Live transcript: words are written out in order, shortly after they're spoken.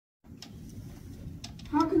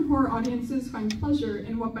How can horror audiences find pleasure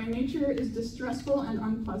in what by nature is distressful and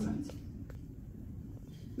unpleasant?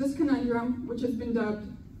 This conundrum, which has been dubbed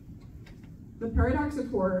the paradox of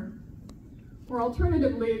horror, or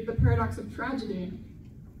alternatively, the paradox of tragedy,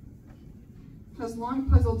 has long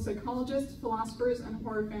puzzled psychologists, philosophers, and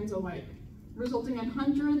horror fans alike, resulting in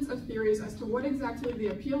hundreds of theories as to what exactly the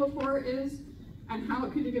appeal of horror is and how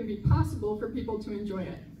it could even be possible for people to enjoy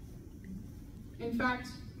it. In fact,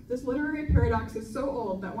 this literary paradox is so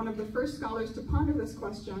old that one of the first scholars to ponder this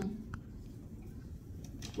question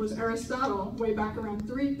was Aristotle, way back around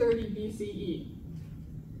 330 BCE.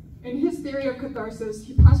 In his theory of catharsis,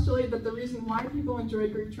 he postulated that the reason why people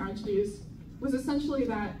enjoyed Greek tragedies was essentially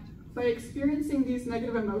that by experiencing these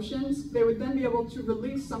negative emotions, they would then be able to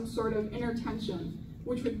release some sort of inner tension,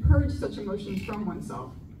 which would purge such emotions from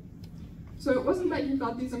oneself. So it wasn't that he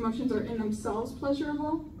thought these emotions are in themselves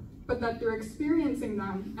pleasurable, but that they're experiencing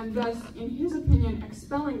them, and thus, in his opinion,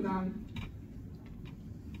 expelling them,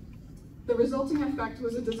 the resulting effect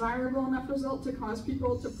was a desirable enough result to cause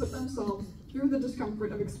people to put themselves through the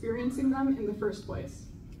discomfort of experiencing them in the first place.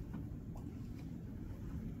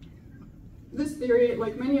 This theory,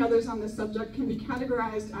 like many others on this subject, can be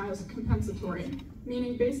categorized as compensatory,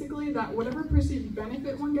 meaning basically that whatever perceived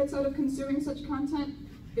benefit one gets out of consuming such content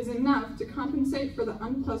is enough to compensate for the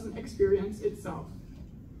unpleasant experience itself.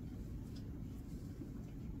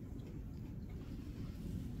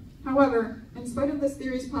 However, in spite of this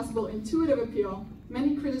theory's possible intuitive appeal,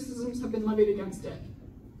 many criticisms have been levied against it.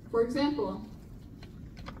 For example,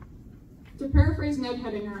 to paraphrase Ned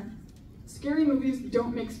Hedinger, scary movies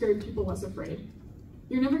don't make scared people less afraid.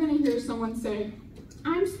 You're never going to hear someone say,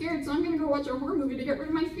 "I'm scared, so I'm going to go watch a horror movie to get rid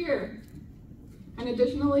of my fear." And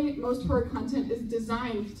additionally, most horror content is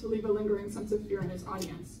designed to leave a lingering sense of fear in its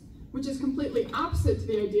audience, which is completely opposite to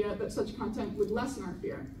the idea that such content would lessen our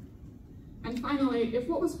fear. And finally, if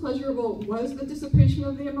what was pleasurable was the dissipation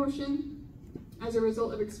of the emotion as a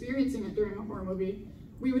result of experiencing it during a horror movie,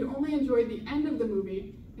 we would only enjoy the end of the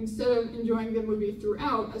movie instead of enjoying the movie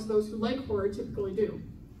throughout, as those who like horror typically do.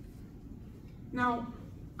 Now,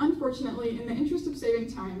 unfortunately, in the interest of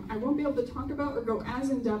saving time, I won't be able to talk about or go as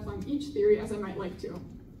in-depth on each theory as I might like to.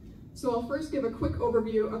 So I'll first give a quick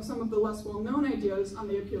overview of some of the less well-known ideas on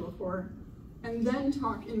the appeal of horror, and then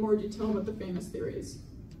talk in more detail about the famous theories.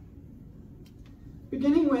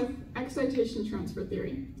 Beginning with excitation transfer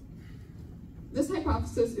theory. This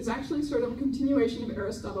hypothesis is actually sort of a continuation of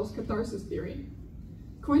Aristotle's catharsis theory.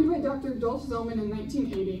 Coined by Dr. Dolph Zillman in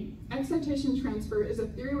 1980, excitation transfer is a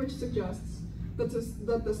theory which suggests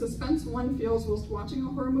that the suspense one feels whilst watching a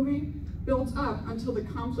horror movie builds up until the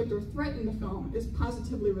conflict or threat in the film is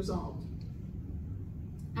positively resolved,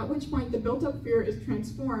 at which point the built-up fear is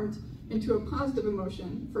transformed into a positive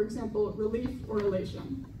emotion, for example, relief or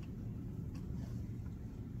elation.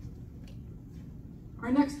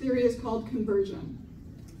 Our next theory is called conversion.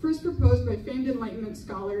 First proposed by famed Enlightenment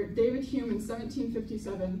scholar David Hume in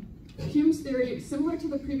 1757, Hume's theory, similar to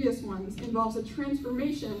the previous ones, involves a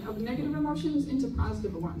transformation of negative emotions into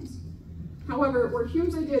positive ones. However, where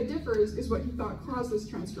Hume's idea differs is what he thought caused this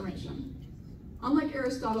transformation. Unlike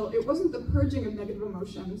Aristotle, it wasn't the purging of negative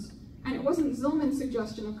emotions, and it wasn't Zillman's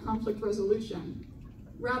suggestion of conflict resolution.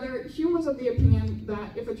 Rather, Hume was of the opinion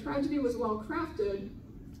that if a tragedy was well crafted,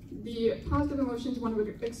 the positive emotions one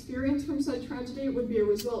would experience from said tragedy would be a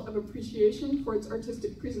result of appreciation for its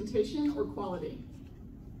artistic presentation or quality.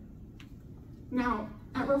 Now,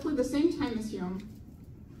 at roughly the same time as Hume,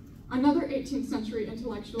 another 18th century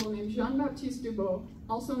intellectual named Jean-Baptiste Dubois,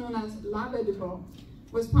 also known as l'Abbé Dubois,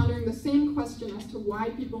 was pondering the same question as to why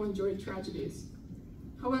people enjoyed tragedies.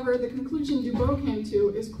 However, the conclusion Dubois came to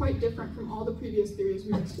is quite different from all the previous theories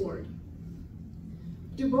we've explored.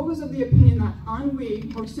 Dubois was of the opinion that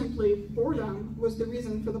ennui, or simply boredom, was the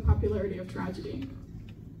reason for the popularity of tragedy.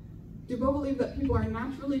 Dubois believed that people are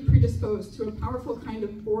naturally predisposed to a powerful kind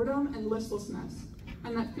of boredom and listlessness,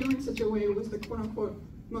 and that feeling such a way was the quote-unquote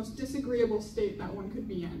most disagreeable state that one could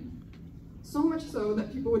be in. So much so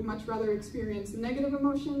that people would much rather experience negative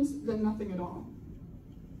emotions than nothing at all.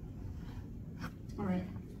 All right,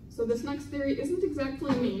 so this next theory isn't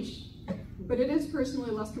exactly niche, but it is personally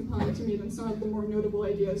less compelling to me than some of the more notable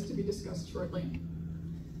ideas to be discussed shortly.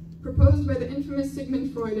 Proposed by the infamous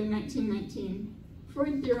Sigmund Freud in 1919,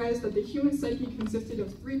 Freud theorized that the human psyche consisted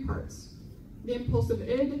of three parts: the impulsive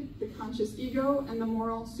id, the conscious ego, and the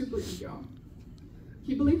moral superego.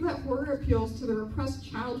 He believed that horror appeals to the repressed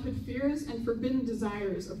childhood fears and forbidden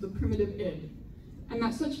desires of the primitive id, and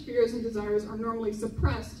that such fears and desires are normally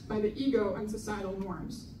suppressed by the ego and societal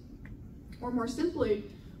norms. Or more simply,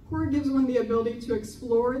 Horror gives one the ability to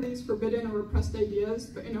explore these forbidden or repressed ideas,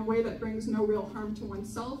 but in a way that brings no real harm to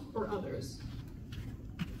oneself or others.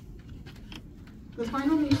 The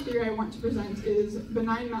final niche theory I want to present is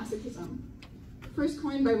benign masochism. First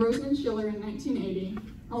coined by Rosamund Schiller in 1980,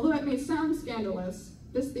 although it may sound scandalous,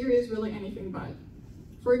 this theory is really anything but.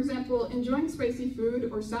 For example, enjoying spicy food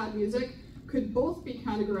or sad music could both be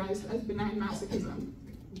categorized as benign masochism.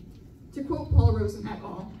 To quote Paul Rosen et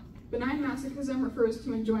al., benign masochism refers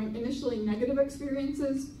to enjoying initially negative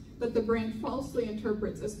experiences that the brain falsely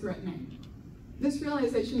interprets as threatening. This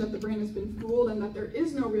realization that the brain has been fooled and that there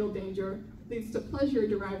is no real danger leads to pleasure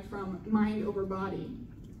derived from mind over body.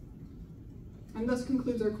 And thus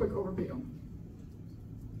concludes our quick overview.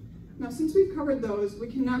 Now, since we've covered those, we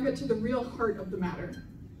can now get to the real heart of the matter,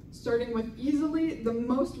 starting with easily the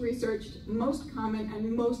most researched, most common,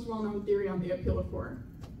 and most well-known theory on the appeal of horror: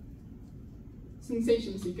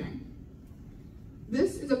 sensation seeking.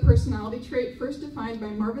 This is a personality trait first defined by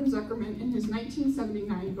Marvin Zuckerman in his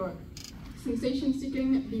 1979 book, Sensation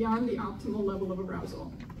Seeking Beyond the Optimal Level of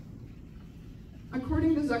Arousal.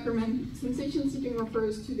 According to Zuckerman, sensation seeking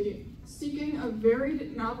refers to the seeking of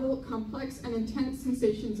varied, novel, complex, and intense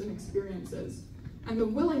sensations and experiences, and the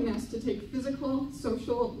willingness to take physical,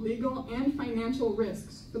 social, legal, and financial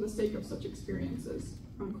risks for the sake of such experiences,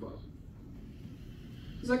 unquote.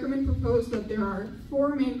 Zuckerman proposed that there are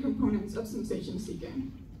 4 main components of sensation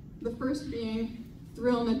seeking. The first being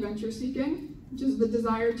thrill and adventure seeking, which is the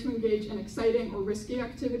desire to engage in exciting or risky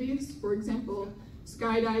activities, for example,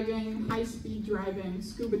 skydiving, high-speed driving,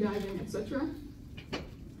 scuba diving, etc.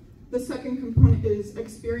 The second component is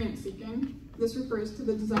experience seeking. This refers to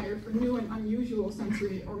the desire for new and unusual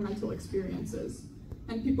sensory or mental experiences.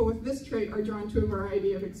 And people with this trait are drawn to a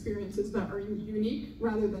variety of experiences that are unique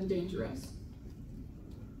rather than dangerous.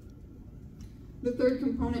 The third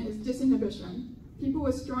component is disinhibition. People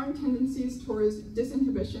with strong tendencies towards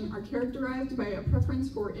disinhibition are characterized by a preference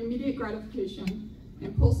for immediate gratification,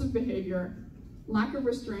 impulsive behavior, lack of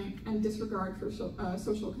restraint, and disregard for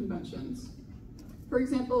social conventions. For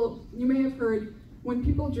example, you may have heard, when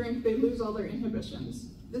people drink, they lose all their inhibitions.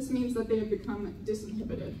 This means that they have become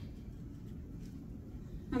disinhibited.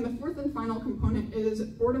 And the fourth and final component is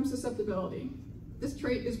boredom susceptibility. This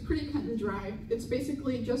trait is pretty cut and dry. It's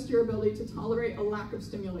basically just your ability to tolerate a lack of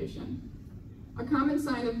stimulation. A common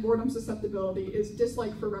sign of boredom susceptibility is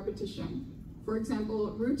dislike for repetition. For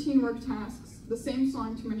example, routine work tasks, the same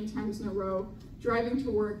song too many times in a row, driving to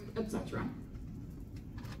work, etc.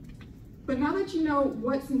 But now that you know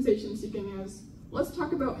what sensation seeking is, let's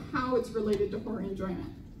talk about how it's related to horror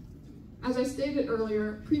enjoyment. As I stated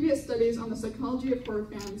earlier, previous studies on the psychology of horror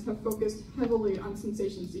fans have focused heavily on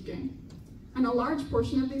sensation seeking. And a large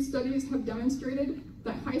portion of these studies have demonstrated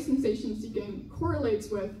that high sensation seeking correlates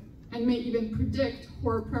with and may even predict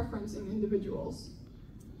horror preference in individuals.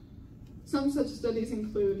 Some such studies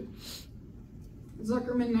include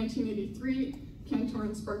Zuckerman 1983, Cantor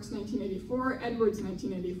and Sparks 1984, Edwards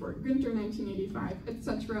 1984, Günther 1985,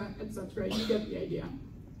 etc., etc. You get the idea.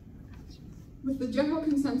 With the general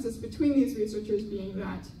consensus between these researchers being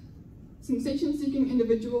that sensation-seeking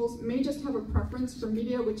individuals may just have a preference for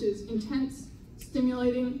media which is intense,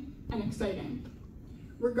 stimulating, and exciting,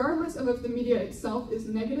 regardless of if the media itself is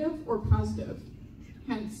negative or positive,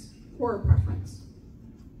 hence horror preference.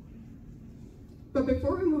 But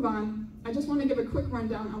before we move on, I just want to give a quick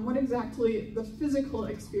rundown on what exactly the physical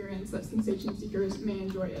experience that sensation seekers may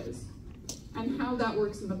enjoy is, and how that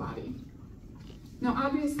works in the body. Now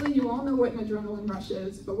obviously you all know what an adrenaline rush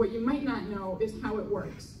is, but what you might not know is how it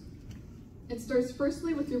works. It starts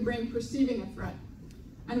firstly with your brain perceiving a threat,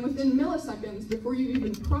 and within milliseconds before you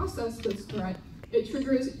even process this threat, it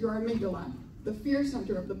triggers your amygdala, the fear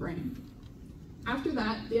center of the brain. After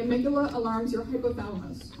that, the amygdala alarms your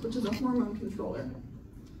hypothalamus, which is a hormone controller.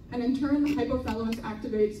 And in turn, the hypothalamus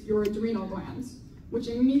activates your adrenal glands, which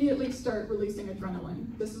immediately start releasing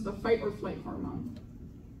adrenaline. This is the fight or flight hormone.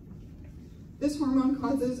 This hormone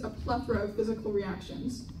causes a plethora of physical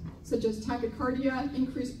reactions, such as tachycardia,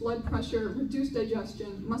 increased blood pressure, reduced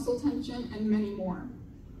digestion, muscle tension, and many more.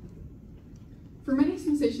 For many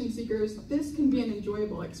sensation seekers, this can be an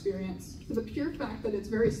enjoyable experience for the pure fact that it's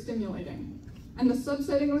very stimulating. And the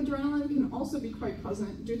subsetting of adrenaline can also be quite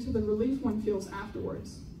pleasant due to the relief one feels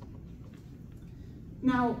afterwards.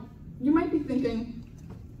 Now, you might be thinking,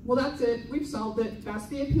 well, that's it, we've solved it, that's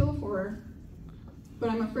the appeal of horror. But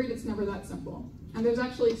I'm afraid it's never that simple. And there's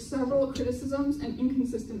actually several criticisms and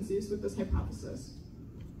inconsistencies with this hypothesis.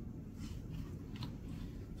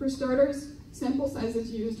 For starters, sample sizes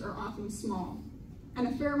used are often small. And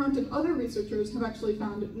a fair amount of other researchers have actually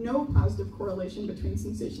found no positive correlation between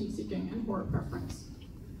sensation seeking and horror preference.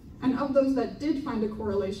 And of those that did find a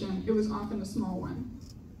correlation, it was often a small one.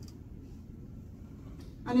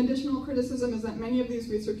 An additional criticism is that many of these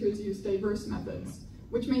researchers use diverse methods,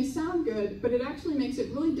 which may sound good, but it actually makes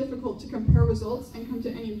it really difficult to compare results and come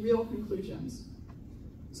to any real conclusions.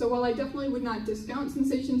 So while I definitely would not discount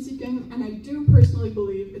sensation seeking, and I do personally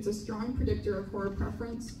believe it's a strong predictor of horror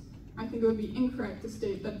preference, I think it would be incorrect to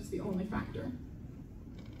state that it's the only factor.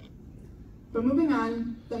 But moving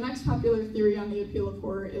on, the next popular theory on the appeal of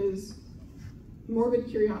horror is morbid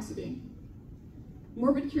curiosity.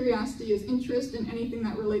 Morbid curiosity is interest in anything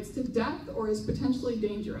that relates to death or is potentially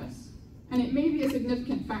dangerous, and it may be a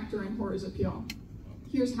significant factor in horror's appeal.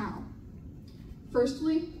 Here's how.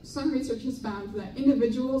 Firstly, some research has found that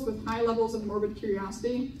individuals with high levels of morbid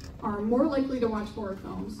curiosity are more likely to watch horror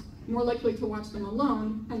films, more likely to watch them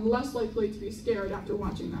alone, and less likely to be scared after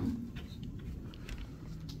watching them.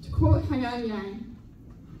 To quote Haiyan Yang,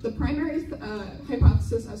 the primary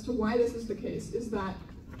hypothesis as to why this is the case is that,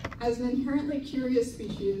 as an inherently curious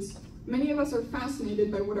species, many of us are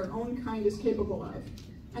fascinated by what our own kind is capable of,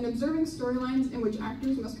 and observing storylines in which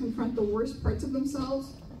actors must confront the worst parts of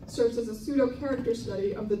themselves serves as a pseudo-character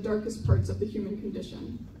study of the darkest parts of the human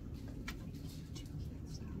condition.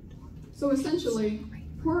 So essentially,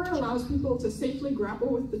 horror allows people to safely grapple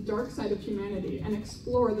with the dark side of humanity and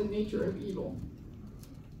explore the nature of evil.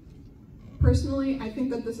 Personally, I think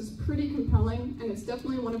that this is pretty compelling, and it's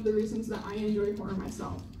definitely one of the reasons that I enjoy horror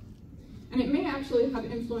myself. And it may actually have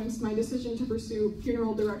influenced my decision to pursue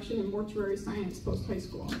funeral direction and mortuary science post-high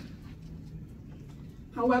school.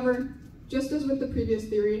 However, just as with the previous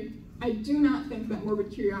theory, I do not think that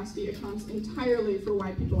morbid curiosity accounts entirely for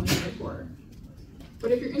why people enjoy horror.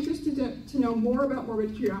 But if you're interested to know more about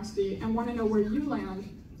morbid curiosity and want to know where you land,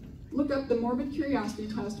 look up the Morbid Curiosity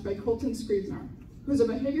Test by Colton Scribner, who's a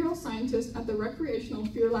behavioral scientist at the Recreational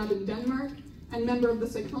Fear Lab in Denmark and member of the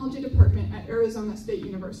psychology department at Arizona State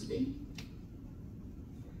University.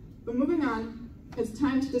 But moving on, it's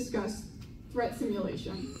time to discuss threat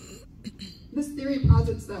simulation. This theory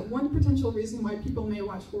posits that one potential reason why people may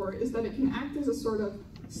watch horror is that it can act as a sort of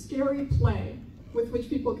scary play with which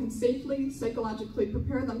people can safely, psychologically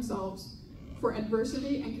prepare themselves for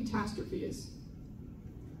adversity and catastrophes.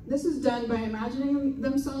 This is done by imagining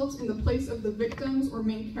themselves in the place of the victims or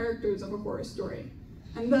main characters of a horror story,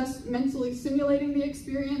 and thus mentally simulating the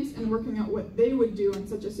experience and working out what they would do in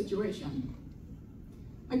such a situation.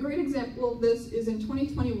 A great example of this is in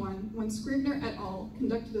 2021, when Scribner et al.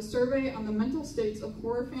 Conducted a survey on the mental states of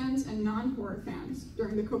horror fans and non-horror fans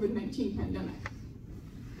during the COVID-19 pandemic.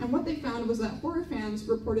 And what they found was that horror fans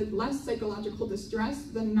reported less psychological distress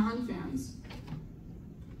than non-fans.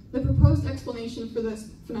 The proposed explanation for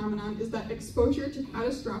this phenomenon is that exposure to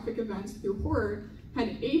catastrophic events through horror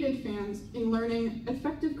had aided fans in learning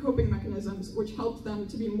effective coping mechanisms which helped them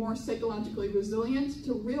to be more psychologically resilient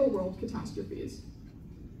to real-world catastrophes.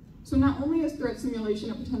 So not only is threat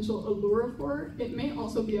simulation a potential allure of horror, it may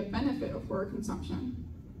also be a benefit of horror consumption.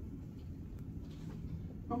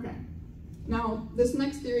 Okay, now this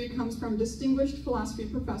next theory comes from distinguished philosophy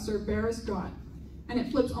professor Boris Gott, and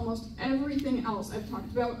it flips almost everything else I've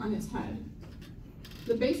talked about on its head.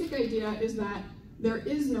 The basic idea is that there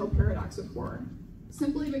is no paradox of horror,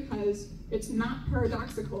 simply because it's not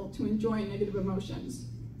paradoxical to enjoy negative emotions.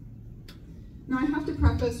 Now I have to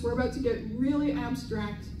preface, we're about to get really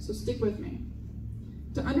abstract, so stick with me.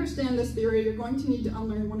 To understand this theory, you're going to need to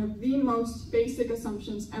unlearn one of the most basic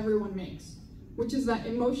assumptions everyone makes, which is that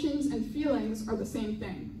emotions and feelings are the same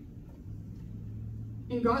thing.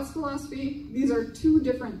 In Gott's philosophy, these are two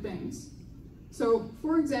different things. So,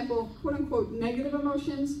 for example, quote-unquote negative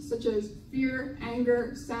emotions, such as fear,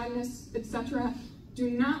 anger, sadness, etc., do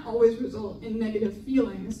not always result in negative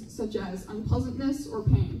feelings, such as unpleasantness or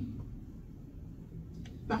pain.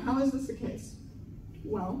 But how is this the case?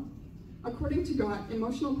 Well, according to Gott,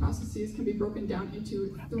 emotional processes can be broken down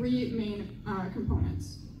into three main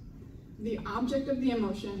components: the object of the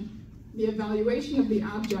emotion, the evaluation of the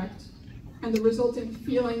object, and the resulting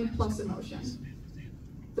feeling plus emotion.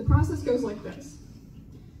 The process goes like this.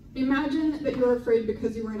 Imagine that you're afraid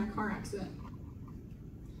because you were in a car accident.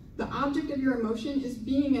 The object of your emotion is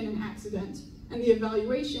being in an accident, and the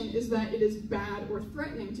evaluation is that it is bad or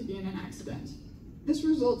threatening to be in an accident. This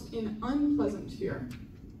results in unpleasant fear.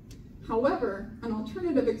 However, an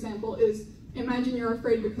alternative example is, imagine you're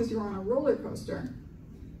afraid because you're on a roller coaster.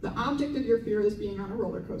 The object of your fear is being on a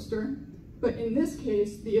roller coaster, but in this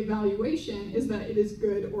case, the evaluation is that it is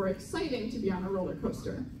good or exciting to be on a roller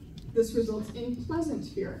coaster. This results in pleasant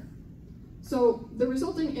fear. So the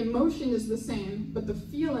resulting emotion is the same, but the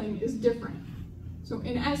feeling is different. So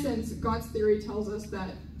in essence, Gott's theory tells us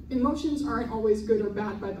that emotions aren't always good or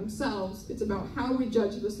bad by themselves, it's about how we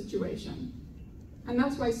judge the situation. And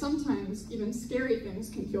that's why sometimes even scary things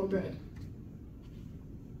can feel good.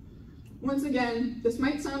 Once again, this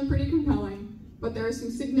might sound pretty compelling, but there are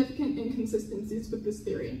some significant inconsistencies with this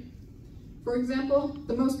theory. For example,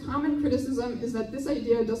 the most common criticism is that this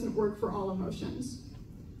idea doesn't work for all emotions.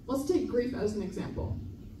 Let's take grief as an example.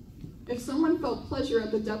 If someone felt pleasure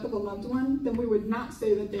at the death of a loved one, then we would not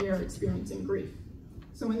say that they are experiencing grief.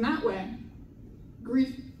 So in that way,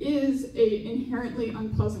 grief is an inherently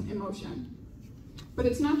unpleasant emotion. But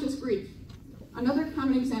it's not just grief. Another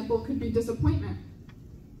common example could be disappointment.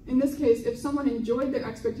 In this case, if someone enjoyed their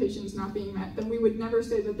expectations not being met, then we would never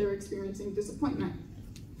say that they're experiencing disappointment.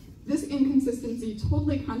 This inconsistency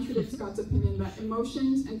totally contradicts Scott's opinion that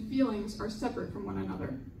emotions and feelings are separate from one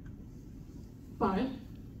another. But,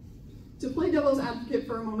 to play devil's advocate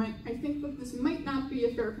for a moment, I think that this might not be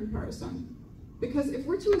a fair comparison. Because if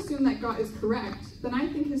we're to assume that God is correct, then I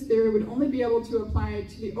think his theory would only be able to apply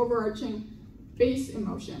to the overarching base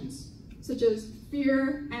emotions, such as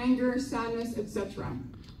fear, anger, sadness, etc.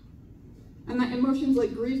 And that emotions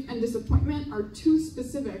like grief and disappointment are too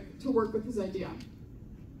specific to work with his idea.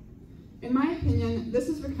 In my opinion, this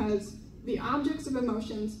is because the objects of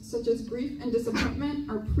emotions, such as grief and disappointment,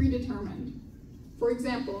 are predetermined. For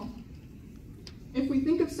example, if we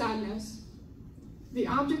think of sadness, the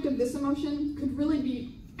object of this emotion could really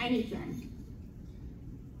be anything.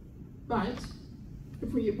 But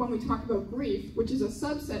when we talk about grief, which is a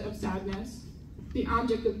subset of sadness, the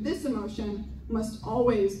object of this emotion must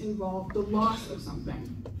always involve the loss of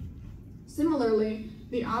something. Similarly,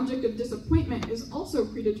 the object of disappointment is also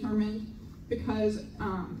predetermined and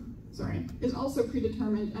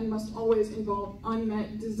must always involve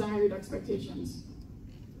unmet desired expectations.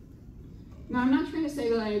 Now, I'm not trying to say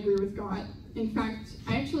that I agree with Gott. In fact,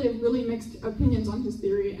 I actually have really mixed opinions on his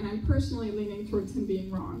theory, and I'm personally leaning towards him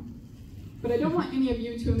being wrong. But I don't want any of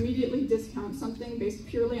you to immediately discount something based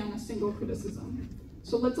purely on a single criticism.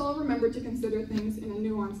 So let's all remember to consider things in a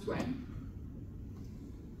nuanced way.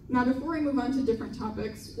 Now, before we move on to different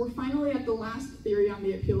topics, we're finally at the last theory on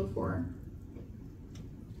the appeal of horror,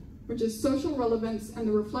 which is social relevance and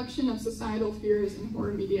the reflection of societal fears in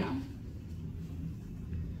horror media.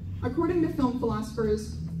 According to film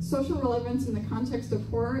philosophers, social relevance in the context of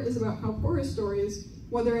horror is about how horror stories,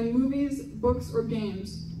 whether in movies, books, or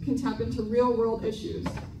games, can tap into real-world issues.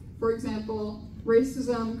 For example,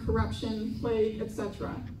 racism, corruption, plague,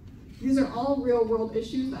 etc. These are all real-world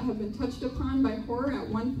issues that have been touched upon by horror at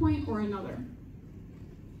one point or another.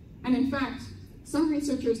 And in fact, some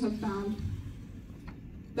researchers have found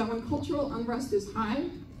that when cultural unrest is high,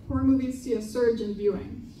 horror movies see a surge in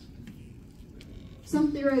viewing.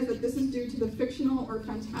 Some theorize that this is due to the fictional or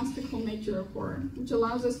fantastical nature of horror, which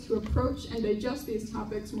allows us to approach and digest these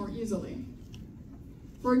topics more easily.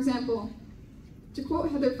 For example, to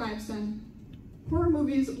quote Heather Fiveson, horror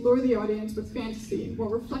movies lure the audience with fantasy while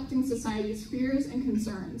reflecting society's fears and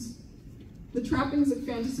concerns. The trappings of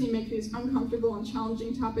fantasy make these uncomfortable and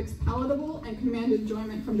challenging topics palatable and command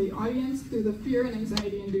enjoyment from the audience through the fear and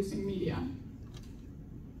anxiety-inducing media.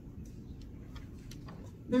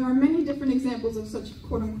 There are many different examples of such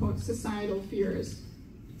quote-unquote societal fears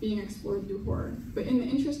being explored through horror, but in the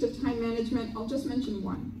interest of time management, I'll just mention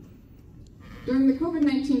one. During the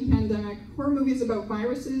COVID-19 pandemic, horror movies about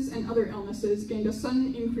viruses and other illnesses gained a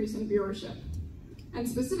sudden increase in viewership. And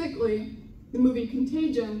specifically, the movie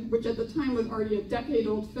Contagion, which at the time was already a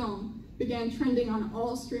decade-old film, began trending on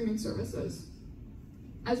all streaming services.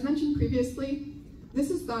 As mentioned previously, this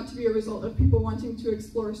is thought to be a result of people wanting to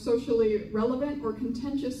explore socially relevant or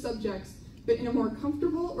contentious subjects, but in a more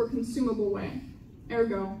comfortable or consumable way,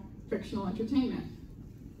 ergo, fictional entertainment.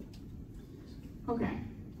 Okay,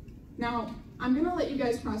 now I'm gonna let you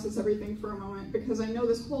guys process everything for a moment because I know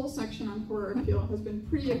this whole section on horror appeal has been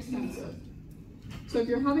pretty extensive. So if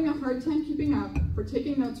you're having a hard time keeping up or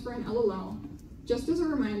taking notes for an LOL, just as a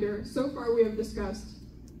reminder, so far we have discussed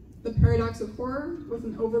the paradox of horror with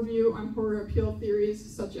an overview on horror appeal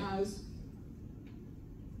theories such as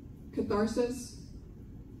catharsis,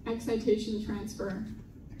 excitation transfer,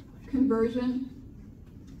 conversion,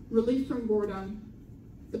 relief from boredom,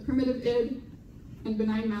 the primitive id, and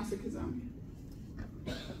benign masochism,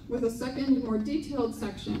 with a second, more detailed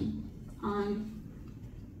section on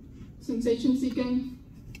sensation seeking,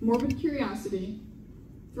 morbid curiosity,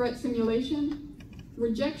 threat simulation,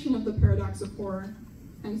 rejection of the paradox of horror,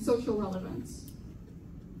 and social relevance.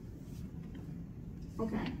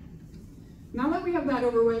 Okay, now that we have that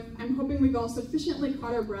over with, I'm hoping we've all sufficiently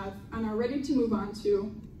caught our breath and are ready to move on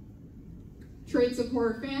to traits of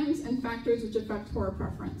horror fans and factors which affect horror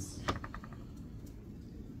preference.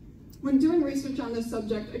 When doing research on this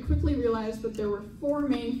subject, I quickly realized that there were 4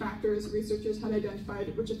 main factors researchers had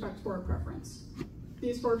identified which affect horror preference.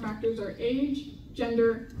 These 4 factors are age,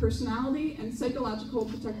 gender, personality, and psychological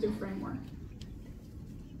protective framework.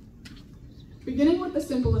 Beginning with the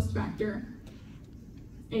simplest factor,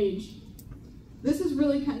 age. This is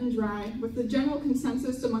really cut and dry, with the general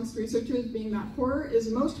consensus amongst researchers being that horror is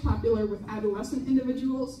most popular with adolescent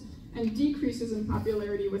individuals and decreases in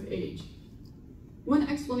popularity with age. One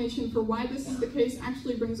explanation for why this is the case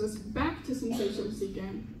actually brings us back to sensation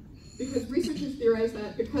seeking, because researchers theorize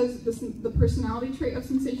that because the personality trait of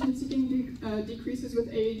sensation seeking decreases with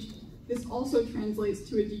age, this also translates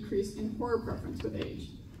to a decrease in horror preference with age.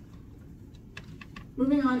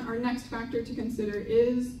 Moving on, our next factor to consider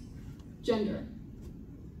is gender.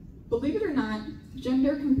 Believe it or not,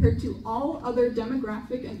 gender compared to all other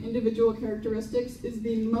demographic and individual characteristics is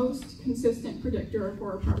the most consistent predictor of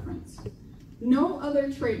horror preference. No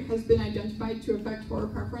other trait has been identified to affect horror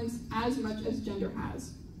preference as much as gender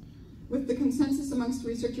has, with the consensus amongst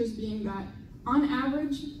researchers being that, on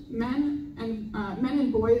average, men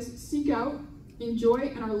and boys seek out,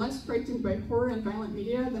 enjoy, and are less frightened by horror and violent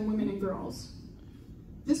media than women and girls.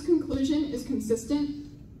 This conclusion is consistent,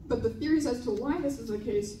 but the theories as to why this is the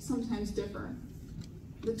case sometimes differ.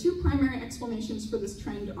 The 2 primary explanations for this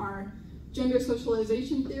trend are gender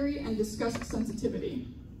socialization theory and disgust sensitivity.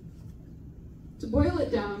 To boil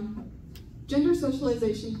it down, gender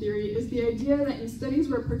socialization theory is the idea that in studies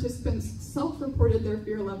where participants self-reported their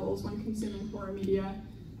fear levels when consuming horror media,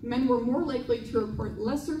 men were more likely to report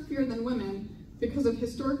lesser fear than women because of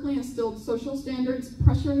historically instilled social standards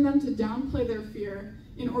pressuring them to downplay their fear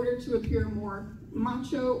in order to appear more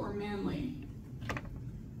macho or manly.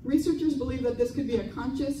 Researchers believe that this could be a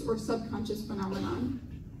conscious or subconscious phenomenon.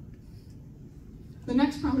 The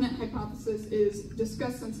next prominent hypothesis is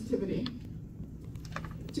disgust sensitivity.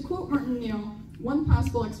 To quote Martin Neal, one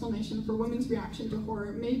possible explanation for women's reaction to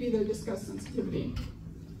horror may be their disgust sensitivity.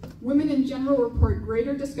 Women in general report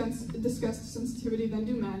greater disgust sensitivity than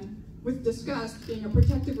do men, with disgust being a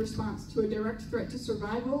protective response to a direct threat to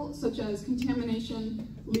survival, such as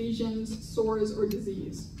contamination, lesions, sores, or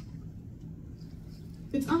disease.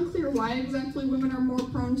 It's unclear why exactly women are more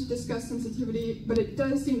prone to disgust sensitivity, but it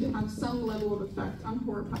does seem to have some level of effect on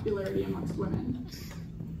horror popularity amongst women.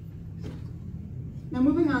 Now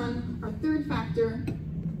moving on, our 3rd factor,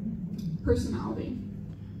 personality.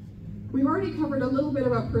 We've already covered a little bit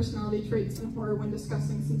about personality traits in horror when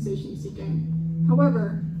discussing sensation seeking.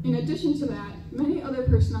 However, in addition to that, many other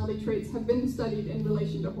personality traits have been studied in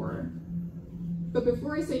relation to horror. But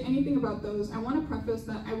before I say anything about those, I want to preface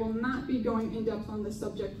that I will not be going in depth on this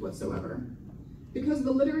subject whatsoever, because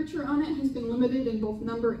the literature on it has been limited in both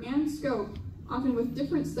number and scope, often with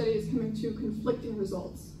different studies coming to conflicting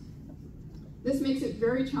results. This makes it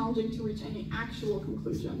very challenging to reach any actual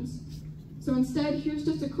conclusions. So instead, here's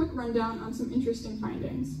just a quick rundown on some interesting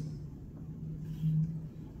findings.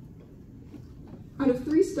 Out of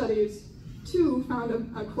 3 studies, 2 found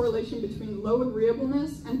a correlation between low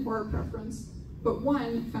agreeableness and horror preference, but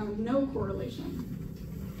 1 found no correlation.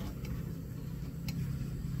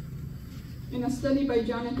 In a study by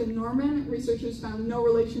Jonathan Norman, researchers found no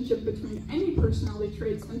relationship between any personality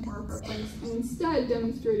traits and horror preference, and instead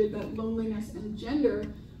demonstrated that loneliness and gender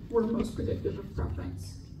were most predictive of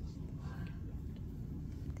preference.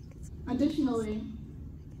 Additionally,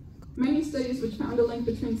 many studies which found a link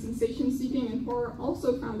between sensation seeking and horror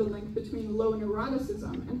also found a link between low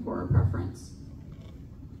neuroticism and horror preference.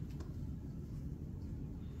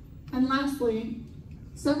 And lastly,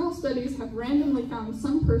 several studies have randomly found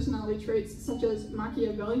some personality traits, such as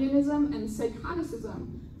Machiavellianism and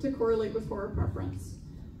psychoticism, to correlate with horror preference.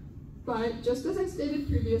 But just as I stated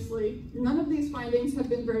previously, none of these findings have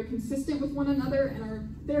been very consistent with one another and are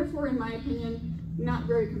therefore, in my opinion, not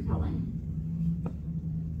very compelling.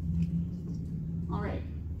 All right,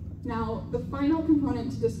 now the final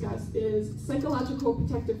component to discuss is psychological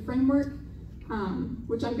protective framework,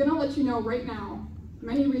 which I'm gonna let you know right now.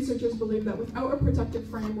 Many researchers believe that without a protective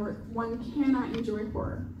framework, one cannot enjoy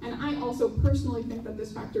horror. And I also personally think that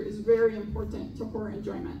this factor is very important to horror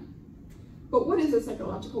enjoyment. But what is a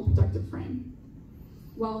psychological protective frame?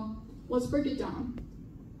 Well, let's break it down.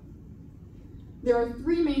 There are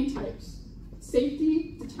 3 main types: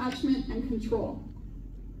 safety, detachment, and control.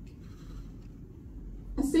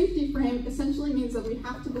 A safety frame essentially means that we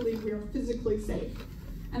have to believe we are physically safe,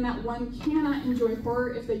 and that one cannot enjoy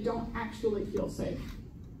horror if they don't actually feel safe.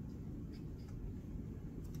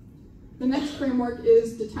 The next framework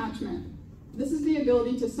is detachment. This is the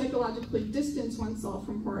ability to psychologically distance oneself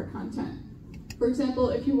from horror content. For example,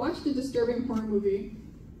 if you watched a disturbing horror movie,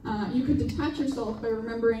 You could detach yourself by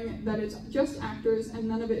remembering that it's just actors and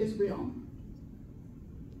none of it is real.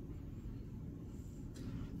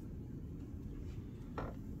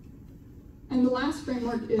 And the last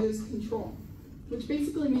framework is control, which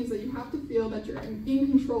basically means that you have to feel that you're in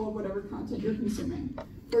control of whatever content you're consuming.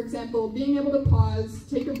 For example, being able to pause,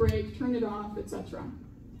 take a break, turn it off, etc.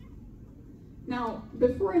 Now,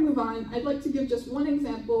 before I move on, I'd like to give just one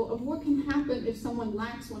example of what can happen if someone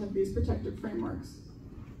lacks one of these protective frameworks.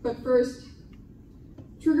 But first,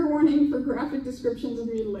 trigger warning for graphic descriptions of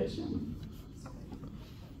mutilation.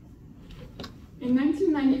 In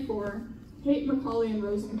 1994, Haight, Macaulay, and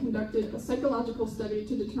Rosen conducted a psychological study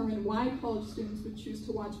to determine why college students would choose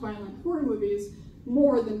to watch violent horror movies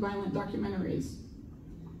more than violent documentaries.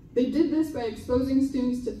 They did this by exposing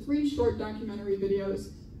students to 3 short documentary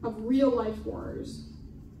videos of real-life horrors.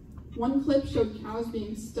 One clip showed cows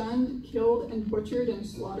being stunned, killed, and butchered in a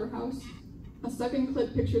slaughterhouse. A second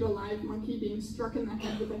clip pictured a live monkey being struck in the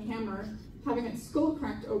head with a hammer, having its skull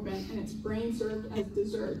cracked open and its brain served as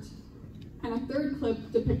dessert. And a third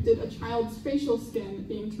clip depicted a child's facial skin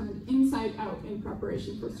being turned inside out in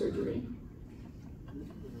preparation for surgery.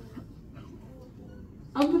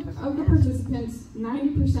 Of the participants,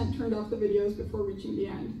 90% turned off the videos before reaching the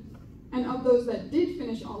end. And of those that did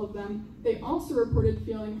finish all of them, they also reported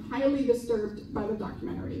feeling highly disturbed by the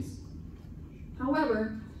documentaries.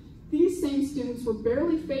 However, these same students were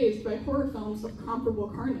barely fazed by horror films of comparable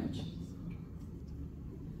carnage.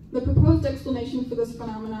 The proposed explanation for this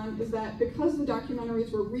phenomenon is that because the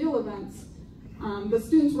documentaries were real events, the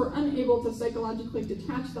students were unable to psychologically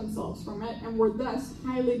detach themselves from it and were thus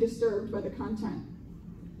highly disturbed by the content.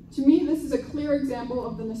 To me, this is a clear example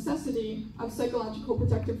of the necessity of psychological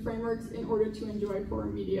protective frameworks in order to enjoy horror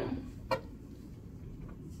media.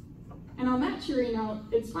 And on that cheery note,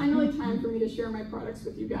 it's finally time for me to share my products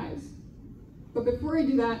with you guys. But before I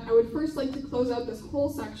do that, I would first like to close out this whole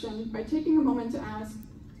section by taking a moment to ask,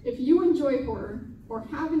 if you enjoy horror, or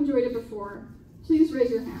have enjoyed it before, please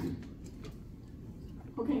raise your hand.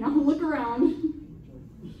 Okay, now look around.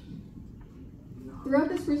 Throughout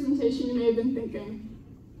this presentation, you may have been thinking,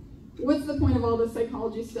 what's the point of all this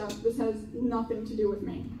psychology stuff? This has nothing to do with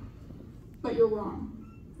me. But you're wrong.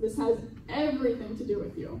 This has everything to do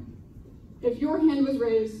with you. If your hand was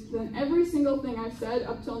raised, then every single thing I've said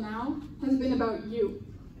up till now has been about you,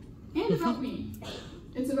 and about me.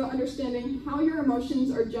 It's about understanding how your emotions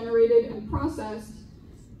are generated and processed,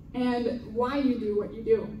 and why you do what you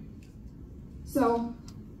do. So,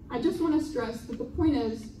 I just want to stress that the point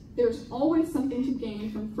is, there's always something to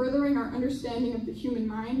gain from furthering our understanding of the human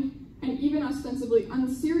mind, and even ostensibly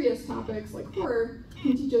unserious topics like horror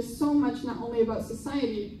can teach us so much not only about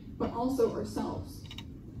society, but also ourselves.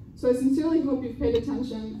 So I sincerely hope you've paid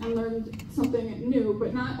attention and learned something new,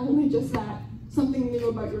 but not only just that, something new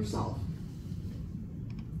about yourself.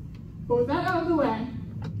 But with that out of the way,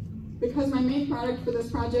 because my main product for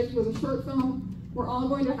this project was a short film, we're all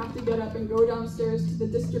going to have to get up and go downstairs to the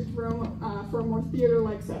district room for a more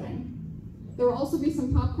theater-like setting. There will also be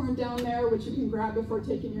some popcorn down there, which you can grab before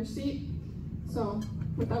taking your seat. So,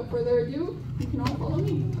 without further ado, you can all follow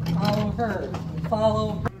me. Follow her. Follow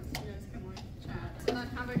her. You guys can chat and then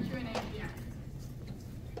have a Q&A at the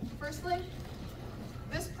end. Firstly,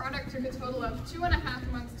 this product took a total of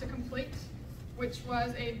 2.5 months to complete, which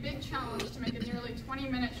was a big challenge to make a nearly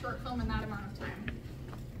 20-minute short film in that amount of time.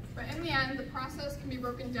 But in the end, the process can be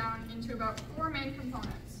broken down into about 4 main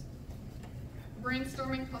components: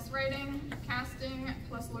 brainstorming plus writing, casting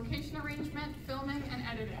plus location arrangement, filming, and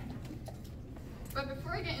editing. But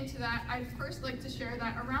before I get into that, I'd first like to share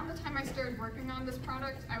that around the time I started working on this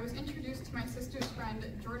product, I was introduced to my sister's friend,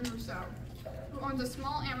 Jordan Rousseau, who owns a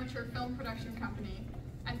small amateur film production company.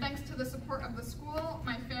 And thanks to the support of the school,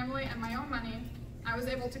 my family, and my own money, I was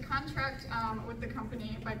able to contract with the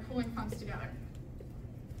company by pooling funds together.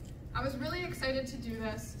 I was really excited to do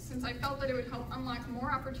this since I felt that it would help unlock more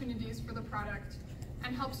opportunities for the product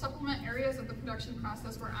and help supplement areas of the production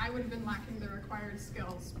process where I would have been lacking the required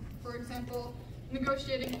skills. For example,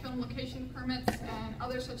 negotiating film location permits and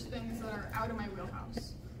other such things that are out of my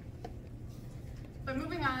wheelhouse. But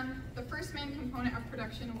moving on, the first main component of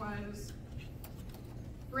production was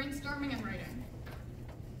brainstorming and writing.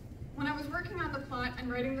 When I was working on the plot and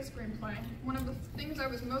writing the screenplay, one of the things I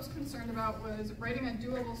was most concerned about was writing a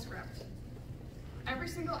doable script. Every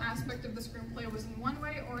single aspect of the screenplay was in one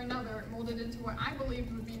way or another molded into what I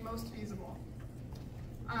believed would be most feasible.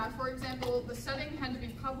 For example, the setting had to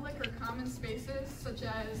be public or common spaces, such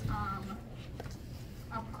as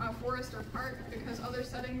a forest or park, because other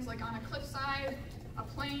settings like on a cliffside, a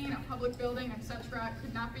plane, a public building, etc.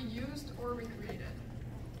 could not be used or recreated.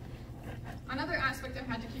 Another aspect I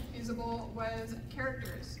had to keep feasible was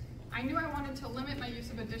characters. I knew I wanted to limit my use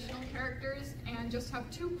of additional characters and just have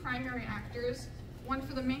two primary actors, one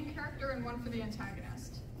for the main character and one for the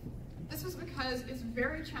antagonist. This was because it's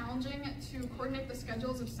very challenging to coordinate the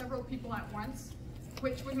schedules of several people at once,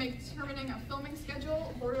 which would make determining a filming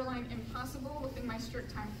schedule borderline impossible within my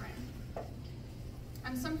strict time frame.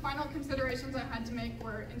 And some final considerations I had to make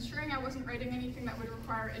were ensuring I wasn't writing anything that would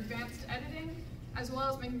require advanced editing, as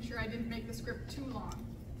well as making sure I didn't make the script too long.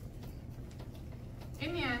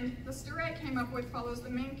 In the end, the story I came up with follows the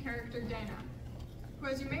main character, Dana, who,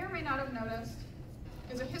 as you may or may not have noticed,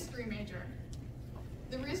 is a history major.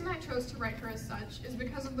 The reason I chose to write her as such is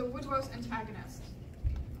because of the Woodwose antagonist.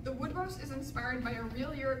 The Woodwose is inspired by a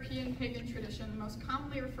real European pagan tradition most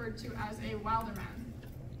commonly referred to as a wilderman.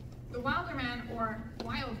 The wilderman, or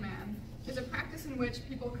wild man, is a practice in which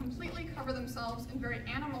people completely cover themselves in very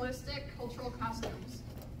animalistic cultural costumes,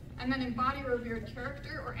 and then embody a revered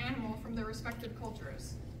character or animal from their respective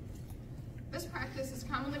cultures. This practice is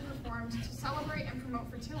commonly performed to celebrate and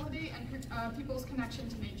promote fertility and people's connection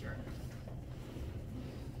to nature.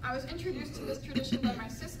 I was introduced to this tradition by my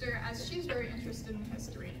sister, as she's very interested in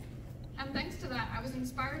history. And thanks to that, I was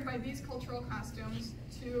inspired by these cultural costumes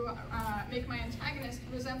to make my antagonist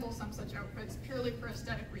resemble some such outfits purely for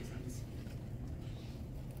aesthetic reasons.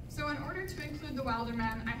 So in order to include the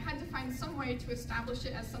wilderman, I had to find some way to establish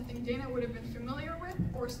it as something Dana would have been familiar with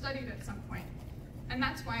or studied at some point. And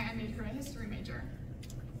that's why I made her a history major.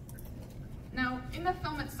 Now, in the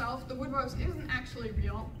film itself, the Woodwose isn't actually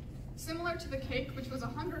real. Similar to the cake, which was a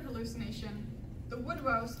hunger hallucination, the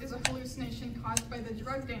Woodwose is a hallucination caused by the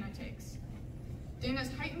drug Dana takes. Dana's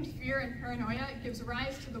heightened fear and paranoia gives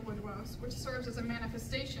rise to the Woodwose, which serves as a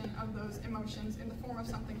manifestation of those emotions in the form of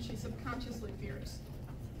something she subconsciously fears.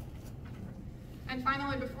 And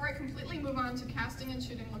finally, before I completely move on to casting and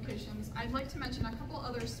shooting locations, I'd like to mention a couple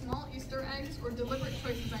other small Easter eggs or deliberate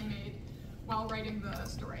choices I made while writing the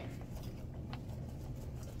story.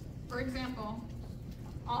 For example,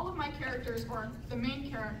 all of my characters, or the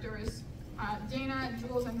main characters, Dana,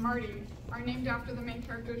 Jules, and Marty, are named after the main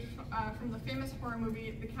characters from the famous horror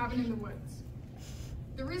movie, The Cabin in the Woods.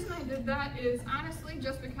 The reason I did that is honestly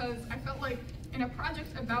just because I felt like in a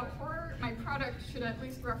project about horror, my product should at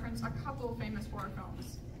least reference a couple famous horror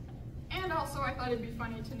films. And also I thought it'd be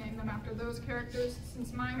funny to name them after those characters,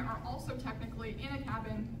 since mine are also technically in a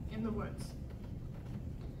cabin in the woods.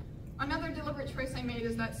 Another deliberate choice I made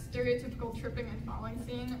is that stereotypical tripping and falling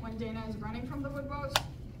scene when Dana is running from the Woodwose.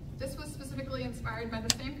 This was specifically inspired by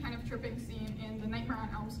the same kind of tripping scene in The Nightmare on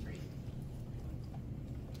Elm Street.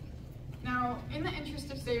 Now, in the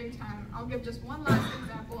interest of saving time, I'll give just one last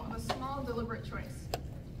example of a small deliberate choice,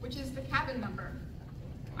 which is the cabin number.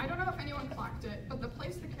 I don't know if anyone clocked it, but the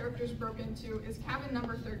place the characters broke into is cabin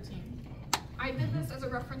number 13. I did this as a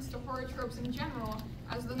reference to horror tropes in general,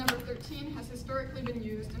 as the number 13 has historically been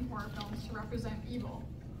used in horror films to represent evil.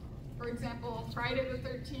 For example, Friday the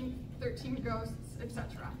 13th, 13 ghosts,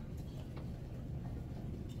 etc.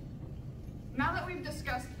 Now that we've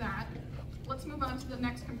discussed that, let's move on to the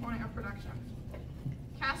next component of production: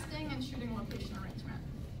 casting and shooting location arrangement.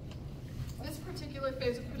 This particular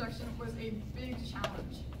phase of production was a big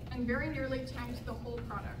challenge, and very nearly tanked the whole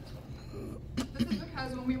product. This is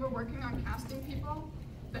because when we were working on casting people,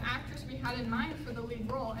 the actress we had in mind for the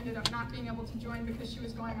lead role ended up not being able to join because she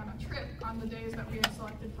was going on a trip on the days that we had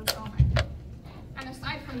selected for filming. And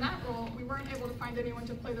aside from that role, we weren't able to find anyone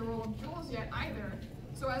to play the role of Jules yet either,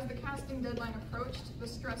 so as the casting deadline approached, the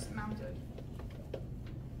stress mounted.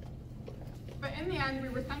 But in the end, we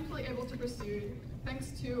were thankfully able to proceed,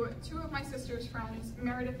 thanks to two of my sister's friends,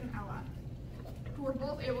 Meredith and Ella, who were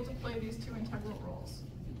both able to play these two integral roles.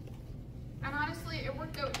 And honestly, it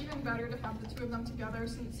worked out even better to have the two of them together,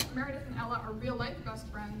 since Meredith and Ella are real-life best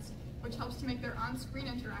friends, which helps to make their on-screen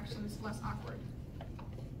interactions less awkward.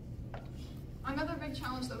 Another big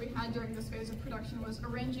challenge that we had during this phase of production was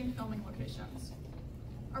arranging filming locations.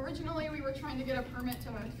 Originally, we were trying to get a permit to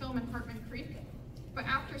film in Hartman Creek, but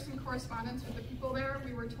after some correspondence with the people there,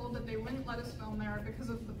 we were told that they wouldn't let us film there because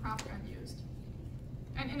of the prop gun used.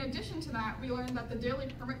 And in addition to that, we learned that the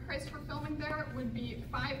daily permit price for filming there would be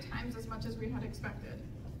 5 times as much as we had expected,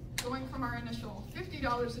 going from our initial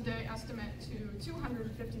 $50 a day estimate to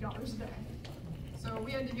 $250 a day. So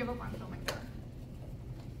we had to give up on filming there.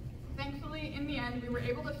 Thankfully, in the end, we were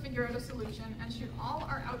able to figure out a solution and shoot all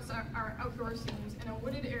our outdoor scenes in a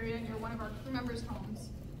wooded area near one of our crew members' homes.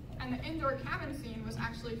 And the indoor cabin scene was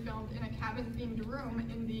actually filmed in a cabin-themed room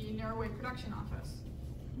in the Narrowway production office.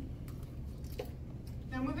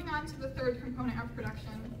 Now moving on to the third component of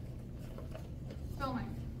production,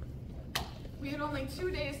 filming. We had only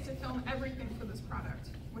 2 days to film everything for this product,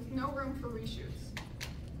 with no room for reshoots.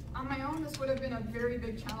 On my own, this would have been a very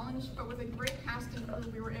big challenge, but with a great cast and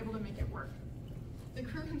crew, we were able to make it work. The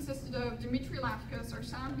crew consisted of Dimitri Lafkas, our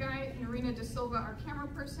sound guy, Narina De Silva, our camera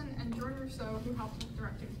person, and Jordan Rousseau, who helped with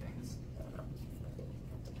directing things.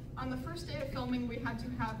 On the first day of filming, we had to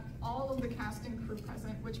have all of the cast and crew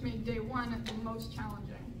present, which made day one the most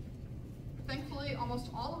challenging. Thankfully, almost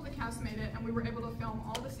all of the cast made it, and we were able to film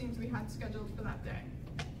all the scenes we had scheduled for that day.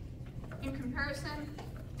 In comparison,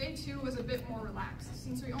 day 2 was a bit more relaxed,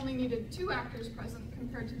 since we only needed 2 actors present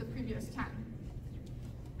compared to the previous 10.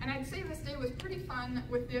 And I'd say this day was pretty fun,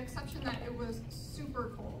 with the exception that it was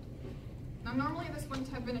super cold. Now normally this wouldn't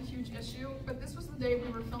have been a huge issue, but this was the day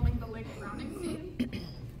we were filming the lake drowning scene,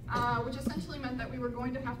 which essentially meant that we were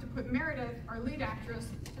going to have to put Meredith, our lead actress,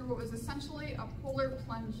 through what was essentially a polar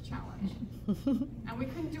plunge challenge. And we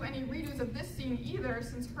couldn't do any redos of this scene either,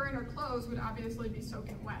 since her and her clothes would obviously be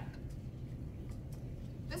soaking wet.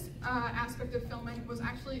 This aspect of filming was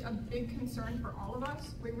actually a big concern for all of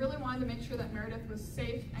us. We really wanted to make sure that Meredith was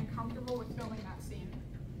safe and comfortable with filming that scene.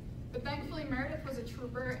 But thankfully, Meredith was a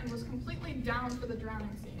trooper and was completely down for the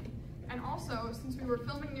drowning scene. And also, since we were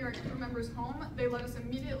filming near a crew member's home, they let us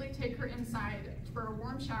immediately take her inside for a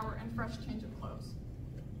warm shower and fresh change of clothes.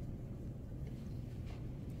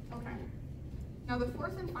 Okay. Now the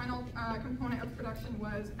fourth and final component of production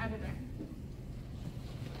was editing.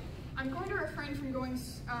 I'm going to refrain from going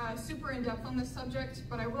super in-depth on this subject,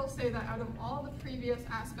 but I will say that out of all the previous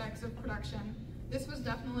aspects of production, this was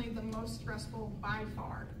definitely the most stressful by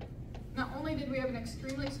far. Not only did we have an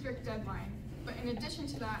extremely strict deadline, but in addition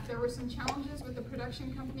to that, there were some challenges with the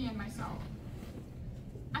production company and myself.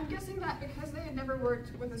 I'm guessing that because they had never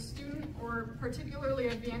worked with a student, or particularly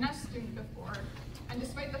a VNS student before, and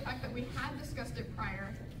despite the fact that we had discussed it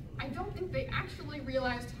prior, I don't think they actually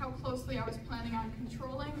realized how closely I was planning on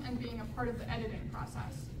controlling and being a part of the editing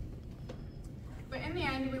process. But in the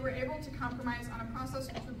end, we were able to compromise on a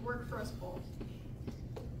process which would work for us both.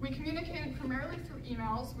 We communicated primarily through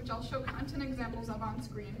emails, which I'll show content examples of on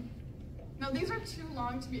screen. Now these are too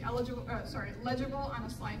long to be legible on a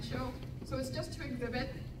slideshow, so it's just to exhibit,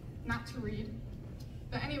 not to read.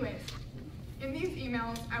 But anyways, in these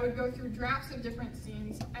emails, I would go through drafts of different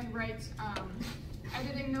scenes and write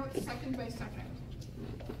editing notes second by second.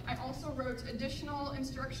 I also wrote additional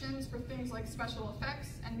instructions for things like special effects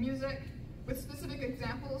and music, with specific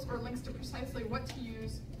examples or links to precisely what to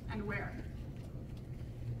use and where.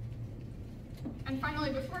 And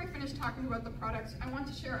finally, before I finish talking about the product, I want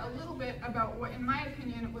to share a little bit about what, in my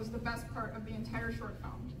opinion, was the best part of the entire short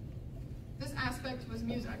film. This aspect was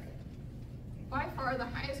music. By far, the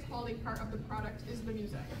highest quality part of the product is the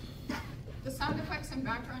music. The sound effects and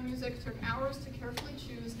background music took hours to carefully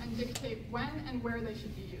choose and dictate when and where they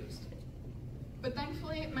should be used. But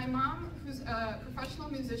thankfully, my mom, who's a professional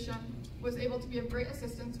musician, was able to be of great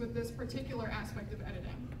assistance with this particular aspect of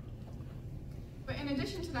editing. But in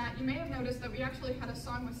addition to that, you may have noticed that we actually had a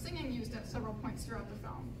song with singing used at several points throughout the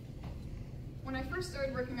film. When I first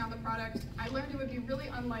started working on the product, I learned it would be really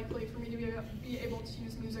unlikely for me to be able to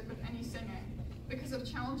use music with any singing because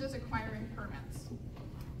of challenges acquiring permits.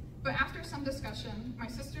 But after some discussion, my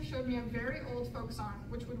sister showed me a very old folk song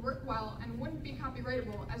which would work well and wouldn't be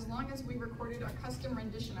copyrightable as long as we recorded a custom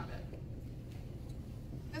rendition of it.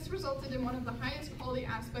 This resulted in one of the highest quality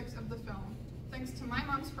aspects of the film, thanks to my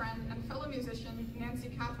mom's friend and fellow musician, Nancy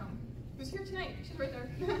Cotham, who's here tonight. She's right there.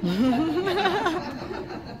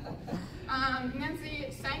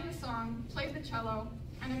 Nancy sang the song, played the cello,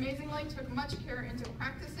 and amazingly took much care into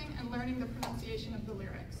practicing and learning the pronunciation of the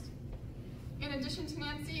lyrics. In addition to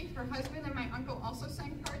Nancy, her husband and my uncle also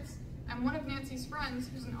sang parts, and one of Nancy's friends,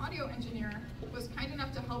 who's an audio engineer, was kind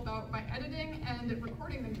enough to help out by editing and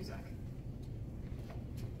recording the music.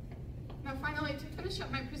 Now finally, to finish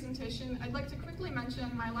up my presentation, I'd like to quickly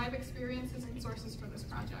mention my live experiences and sources for this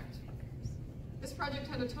project. This project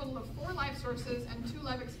had a total of 4 live sources and 2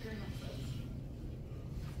 live experiences.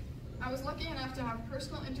 I was lucky enough to have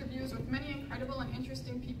personal interviews with many incredible and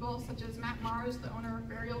interesting people, such as Matt Mars, the owner of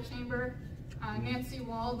Burial Chamber, Nancy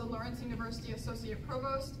Wall, the Lawrence University Associate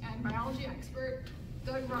Provost and biology expert,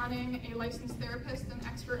 Doug Ronning, a licensed therapist and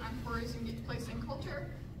expert on horror's unique place in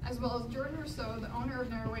culture, as well as Jordan Rousseau, the owner of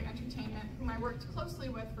Narrowway Entertainment, whom I worked closely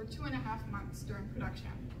with for 2.5 months during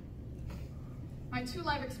production. My 2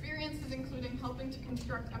 live experiences including helping to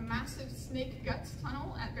construct a massive snake guts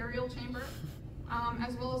tunnel at Burial Chamber,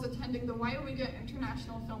 as well as attending the Waiawega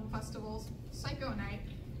International Film Festival's Psycho Night,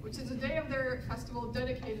 which is a day of their festival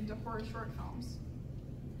dedicated to horror short films.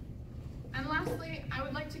 And lastly, I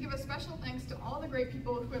would like to give a special thanks to all the great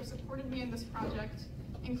people who have supported me in this project,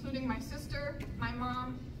 including my sister, my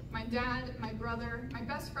mom, my dad, my brother, my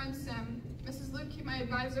best friend Sim, Mrs. Lutke, my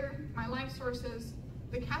advisor, my life sources,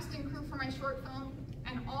 the cast and crew for my short film,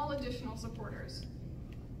 and all additional supporters.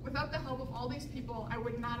 Without the help of all these people, I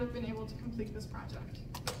would not have been able to complete this project.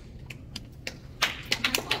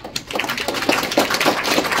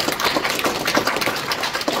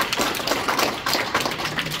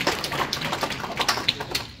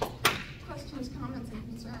 Questions, comments, and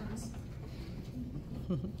concerns?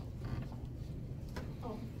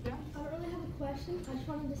 Oh, yeah? I don't really have a question. I just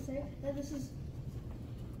wanted to say that this is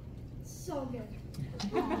so good.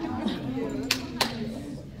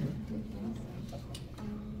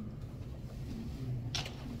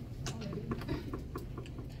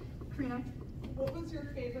 Karina? What was your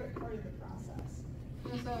favorite part of the process?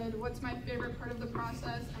 I said, what's my favorite part of the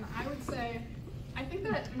process? And I would say, I think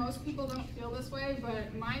that most people don't feel this way,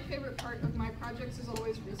 but my favorite part of my projects is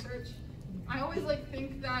always research. I always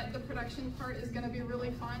think that the production part is going to be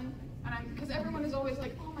really fun, and because everyone is always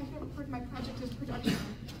like, oh, my favorite part of my project is production.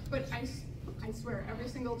 But I swear, every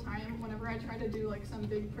single time, whenever I try to do some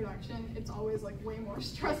big production, it's always way more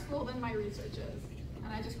stressful than my research is,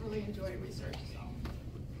 and I just really enjoy research. So.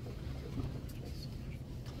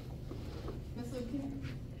 Ms. Lutke?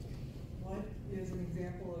 What is an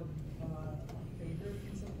example of a favorite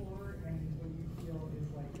piece of horror and what you feel is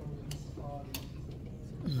the least quality piece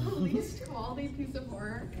of horror? The least quality piece of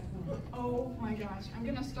horror? Oh my gosh, I'm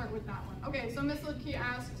gonna start with that one. Okay, so Ms. Lutke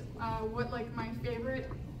asked what my favorite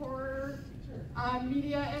horror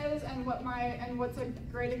media is and what's a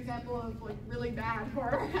great example of really bad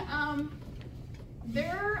horror.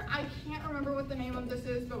 I can't remember what the name of this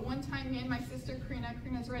is, but one time me and my sister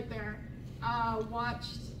Karina's right there,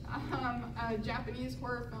 watched a Japanese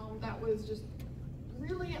horror film that was just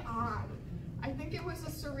really odd. I think it was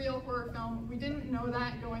a surreal horror film. We didn't know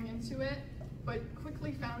that going into it, but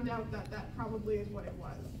quickly found out that that probably is what it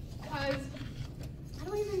was. Because I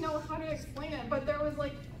don't even know how to explain it, but there was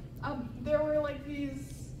there were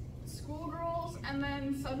these schoolgirls, and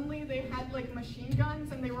then suddenly they had machine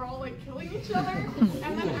guns, and they were all killing each other.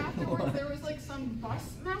 And then afterwards there was some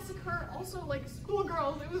bus massacre, also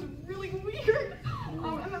schoolgirls. It was really weird.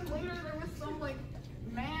 And then later there was some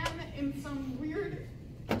man in some weird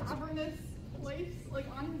cavernous place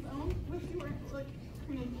on his own. Was he wearing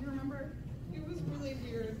do you remember? It was really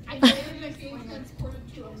weird. I can't even explain it.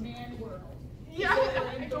 Transported to a man world. Yeah,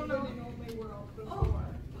 I don't know. Only world before. Oh,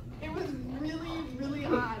 it was really, really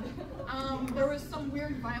odd. There was some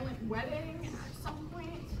weird violent wedding at some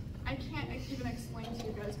point. I can't even explain to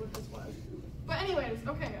you guys what this was. But anyways,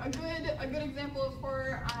 okay, a good example of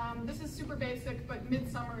horror. This is super basic, but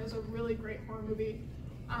Midsummer is a really great horror movie.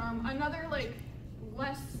 Another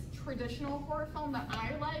less traditional horror film that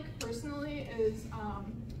I like personally is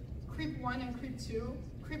Creep 1 and Creep 2.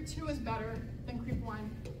 Creep 2 is better than Creep 1,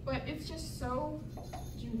 but it's just so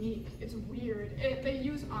unique. It's weird. They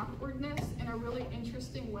use awkwardness in a really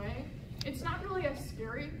interesting way. It's not really a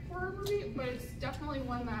scary horror movie, but it's definitely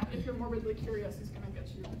one that, if you're morbidly curious, is going to get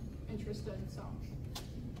you interested. So,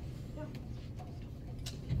 yeah.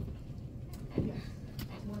 Yes.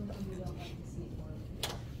 One thing you don't like to see in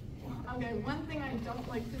horror. Okay, one thing I don't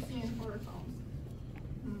like to see in horror films.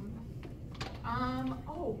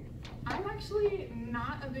 Oh, I'm actually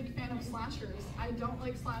not a big fan of slashers. I don't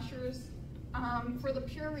like slashers for the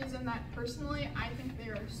pure reason that personally I think they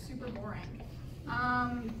are super boring.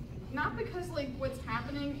 Not because what's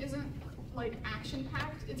happening isn't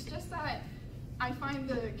action-packed, it's just that I find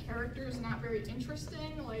the characters not very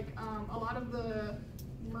interesting. A lot of the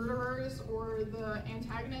murderers or the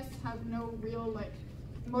antagonists have no real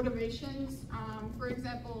motivations. For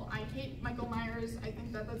example, I hate Michael Myers. I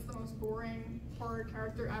think that that's the most boring horror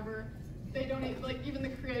character ever. They don't even the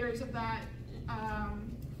creators of that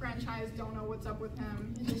franchise don't know what's up with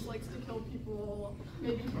him. He just likes to kill people.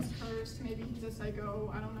 Maybe he's cursed, maybe he's a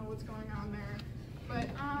psycho. I don't know what's going on there. But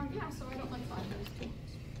yeah, so I don't like slashers.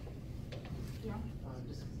 Yeah.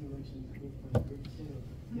 Just because you mentioned Creep 1 and Creep 2, do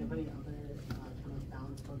you have any other kind of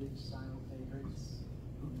found footage style favorites?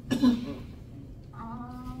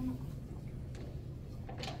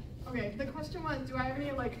 Okay, the question was, do I have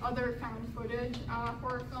any other found footage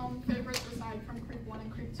horror film favorites aside from Creep 1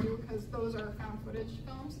 and Creep 2, because those are found footage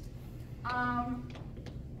films?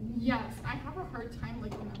 Yes, I have a hard time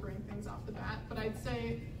remembering things off the bat, but I'd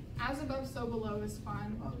say As Above, So Below is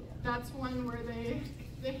fun. Oh, yeah. That's one where they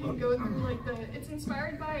go through it's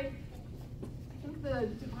inspired by, I think, the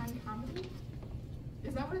Divine Comedy?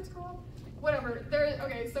 Is that what it's called? Whatever.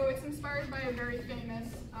 Okay, so it's inspired by a very famous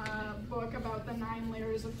book about the 9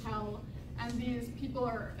 layers of hell, and these people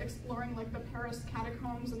are exploring the Paris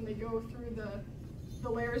catacombs, and they go through the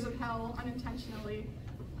layers of hell unintentionally.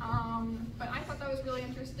 But I thought that was really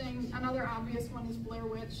interesting. Another obvious one is Blair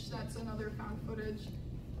Witch. That's another found footage.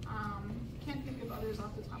 Can't think of others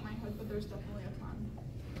off the top of my head, but there's definitely a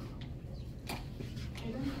ton.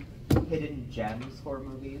 Aiden? Hidden gems horror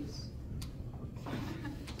movies.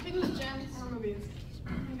 Hidden gems horror movies.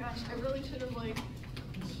 Oh my gosh, I really should have like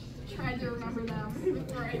tried to remember them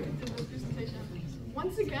before I did this presentation.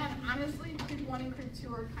 Once again, honestly, Creed 1 and Creed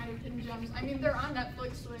 2 are kind of hidden gems. I mean, they're on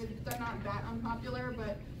Netflix, so they're not that unpopular,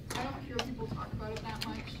 but I don't hear people talk about it that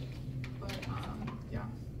much. But yeah.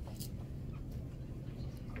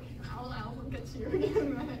 I'll get to you again in a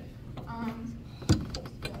minute.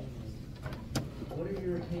 What are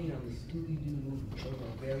your opinion on the Scooby-Doo movie? Those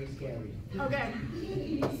are very scary. Okay.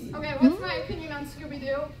 Okay, what's my opinion on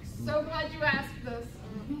Scooby-Doo? So glad you asked this.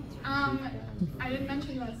 I didn't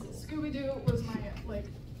mention this. Scooby-Doo was my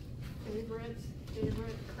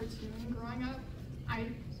favorite cartoon growing up. I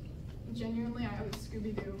was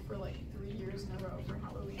Scooby-Doo for like 3 years in a row for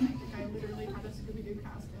Halloween. I think I literally had a Scooby-Doo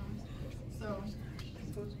costume. So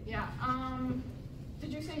yeah.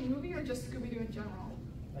 Did you say movie or just Scooby-Doo in general?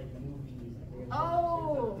 Like movies.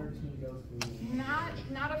 Oh. 13 Ghosts movies.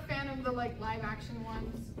 Not a fan of the like live action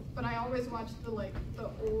ones, but I always watched the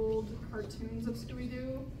old cartoons of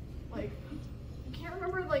Scooby-Doo. Like, I can't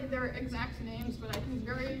remember like their exact names, but I can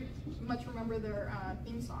very much remember their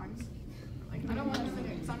theme songs. Like, I don't want to sing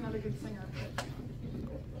it because I'm not a good singer, but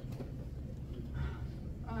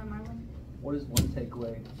my one. What is one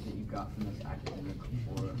takeaway that you got from this academic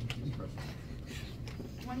or this personal?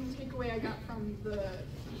 One takeaway I got from the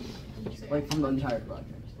Like from the entire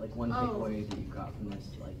project. Like one takeaway that you got from this,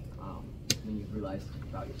 like when you realized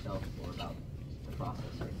about yourself or about the process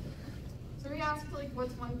or anything. So we asked like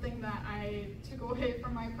what's one thing that I took away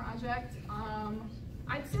from my project.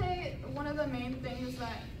 I'd say one of the main things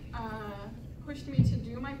that pushed me to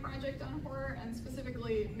do my project on horror and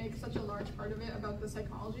specifically make such a large part of it about the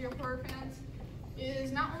psychology of horror fans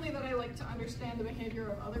is not only that I like to understand the behavior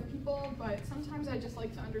of other people, but sometimes I just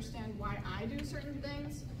like to understand why I do certain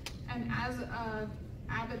things. And as an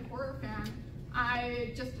avid horror fan,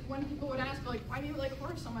 when people would ask like, why do you like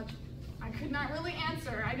horror so much? I could not really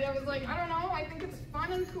answer. I was like, I don't know, I think it's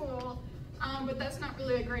fun and cool, but that's not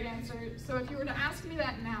really a great answer. So if you were to ask me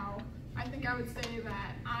that now, I think I would say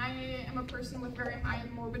that I am a person with very high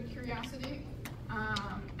morbid curiosity,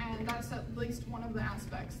 and that's at least one of the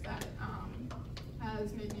aspects that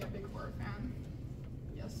has made me a big horror fan.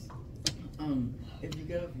 Yes? If you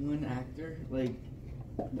could have one actor, like,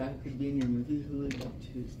 that could be in your movie, who would you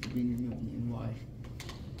choose to be in your movie and why?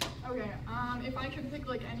 Okay, if I could pick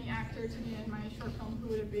like any actor to be in my short film, who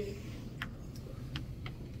would it be?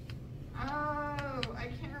 Oh,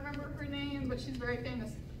 I can't remember her name, but she's very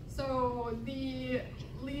famous. So the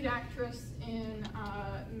lead actress in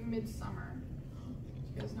Midsummer.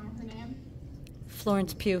 Do you guys know her name?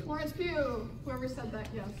 Florence Pugh. Florence Pugh. Whoever said that,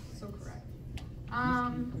 yes, so correct.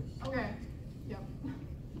 Okay. Yep.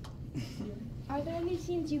 Are there any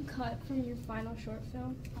scenes you cut from your final short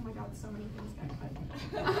film? Oh my god, so many things got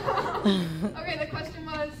cut. Okay, the question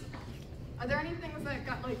was, are there any things that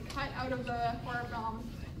got like cut out of the horror film?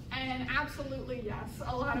 And absolutely yes,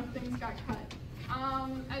 a lot of things got cut.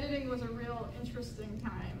 Editing was a real interesting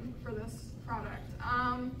time for this product.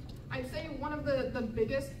 I'd say one of the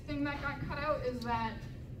biggest thing that got cut out is that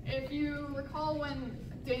if you recall when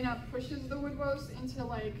Dana pushes the Woodwose into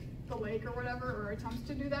like the lake or whatever, or attempts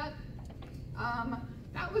to do that,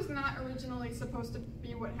 that was not originally supposed to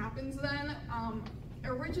be what happens then.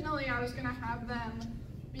 Originally I was gonna have them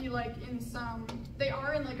be like they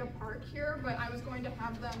are in like a park here, but I was going to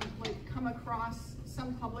have them like come across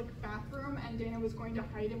some public bathroom and Dana was going to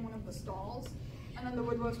hide in one of the stalls. And then the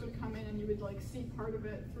Woodwose would come in and you would like see part of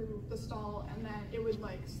it through the stall and then it would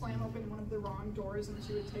like slam open one of the wrong doors and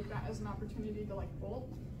she would take that as an opportunity to like bolt.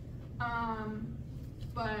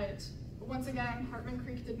 But once again, Hartman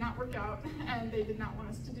Creek did not work out and they did not want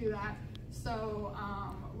us to do that. So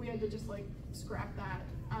we had to just like scrap that.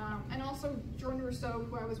 And also Jordan Rousseau,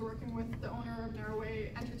 who I was working with, the owner of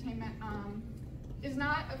Narrowway Entertainment, is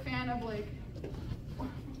not a fan of like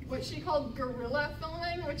what she called guerrilla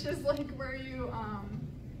filming, which is like where you,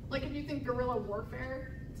 like if you think guerrilla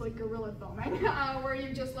warfare, it's like guerrilla filming, where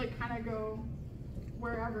you just like kind of go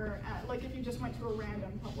wherever, like if you just went to a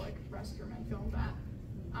random public restroom and filmed that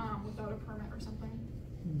without a permit or something.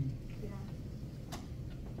 Yeah.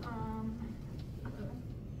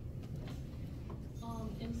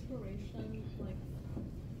 Inspiration, like,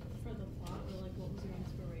 for the plot, or like, what was your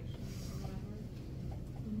inspiration or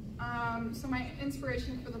whatever? So my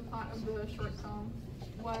inspiration for the plot of the short film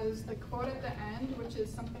was the quote at the end, which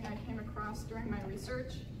is something I came across during my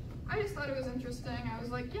research. I just thought it was interesting. I was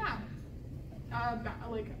like, yeah,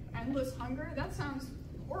 like endless hunger, that sounds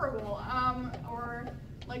horrible. Or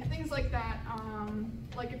like things like that,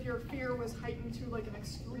 like if your fear was heightened to like an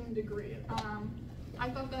extreme degree. I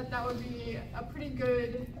thought that that would be a pretty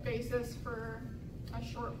good basis for a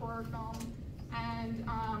short horror film. And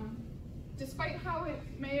despite how it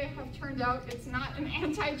may have turned out, it's not an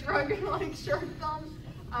anti-drug like short film.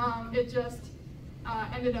 It just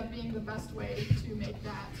ended up being the best way to make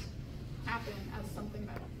that happen as something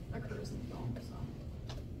that occurs in film. So,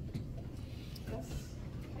 yes.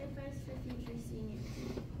 Advice for future seniors.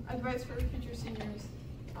 Advice for future seniors.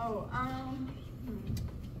 Oh,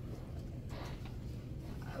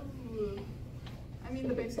 I mean,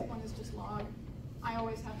 the basic one is just log. I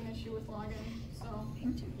always have an issue with logging, so,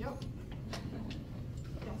 yep.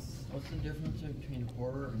 Yes. What's the difference between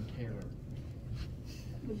horror and terror?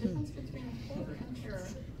 The difference between horror and terror.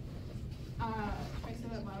 Can I say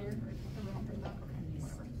that louder? Or everyone heard that? Okay,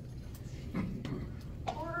 whatever.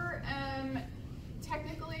 Horror,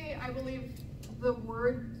 technically, I believe the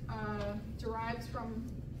word derives from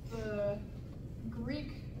the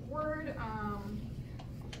Greek word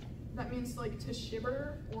that means like to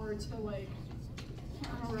shiver or to like, I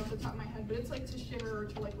can't remember off the top of my head, but it's like to shiver or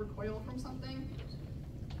to like recoil from something.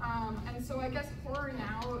 And so I guess horror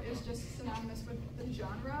now is just synonymous with the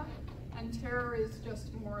genre, and terror is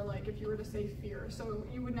just more like if you were to say fear. So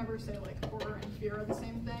you would never say like horror and fear are the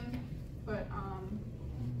same thing, but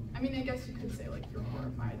I mean, I guess you could say like you're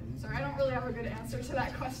horrified. Sorry, I don't really have a good answer to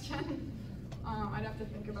that question. I'd have to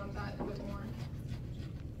think about that a bit more.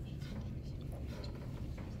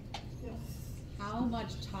 Yes. How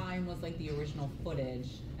much time was like the original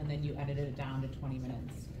footage, and then you edited it down to 20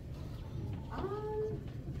 minutes?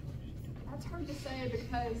 That's hard to say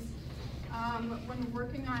because when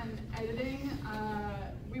working on editing,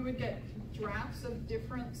 we would get drafts of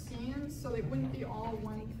different scenes, so they wouldn't be all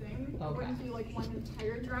one thing. Okay. It wouldn't be like one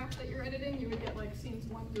entire draft that you're editing. You would get like scenes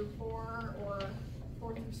 1 through 4 or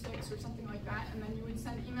 4 through 6 or something like that, and then you would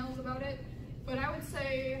send emails about it. But I would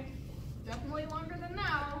say definitely longer than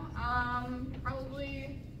now.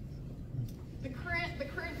 Probably the current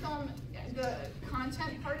film, the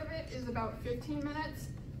content part of it is about 15 minutes.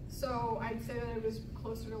 So I'd say that it was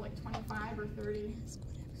closer to like 25 or 30.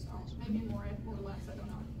 So maybe more or less, I don't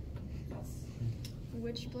know. Yes.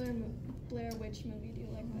 Which Blair Witch movie do you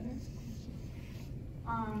like better?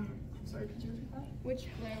 I'm sorry, could you repeat that? Which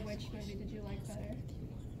Blair Witch movie did you like better?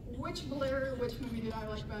 Which Blair Witch movie did I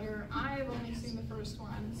like better? I've only seen the first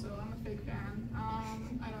one, so I'm a big fan.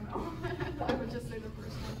 I don't know. I would just say the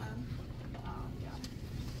first one then. Yeah.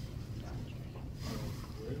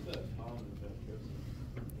 Where's that town that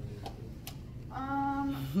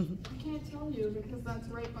I can't tell you because that's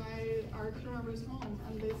right by our crew member's home,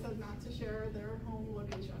 and they said not to share their home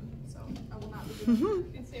location, so I will not be doing that.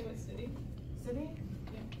 You can say what city? City?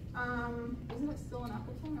 Yeah. Isn't it still in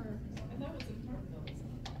Appleton or? I thought it was in Thorntonville,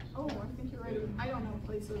 isn't it? Oh, I think you're right. I don't know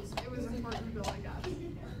places. It was in Thorntonville, I guess.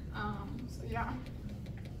 So yeah.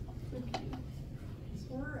 Is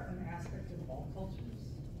horror an aspect of all cultures?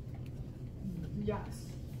 Yes.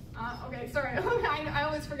 Okay, sorry. I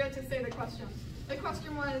always forget to say the question. The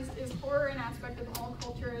question was, is horror an aspect of all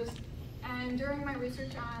cultures? And during my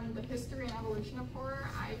research on the history and evolution of horror,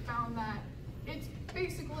 I found that it's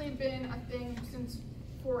basically been a thing since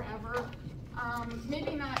forever.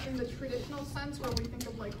 Maybe not in the traditional sense where we think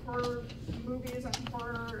of like horror movies and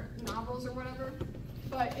horror novels or whatever,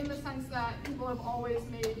 but in the sense that people have always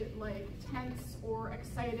made like tense or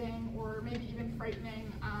exciting or maybe even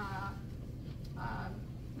frightening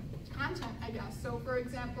content, I guess. So for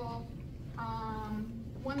example,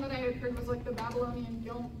 one that I had heard was like the Babylonian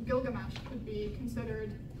Gilgamesh could be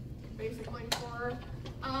considered basically horror.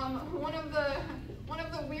 One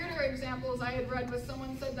of the weirder examples I had read was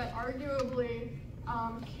someone said that arguably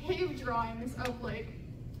cave drawings of like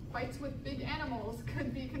fights with big animals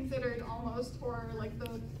could be considered almost horror, like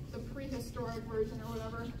the prehistoric version or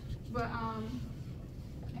whatever. But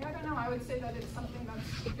yeah, I don't know. I would say that it's something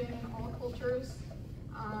that's been in all cultures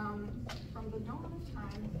from the dawn of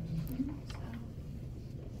time.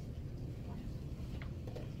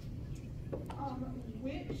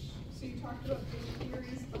 So you talked about the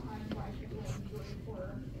theories behind why people enjoy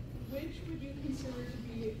horror. Which would you consider to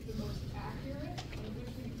be the most accurate, and which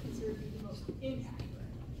would you consider to be the most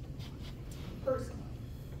inaccurate? Personally.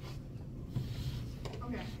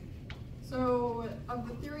 Okay. So of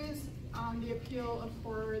the theories on the appeal of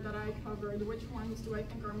horror that I covered, which ones do I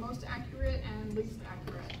think are most accurate and least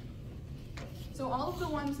accurate? So all of the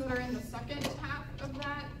ones that are in the second of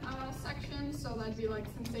that section. So that'd be like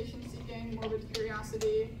sensation seeking, morbid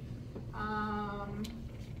curiosity.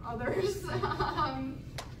 Others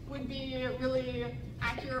would be really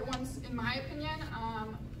accurate ones in my opinion.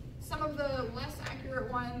 Some of the less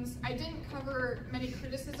accurate ones, I didn't cover many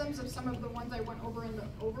criticisms of some of the ones I went over in the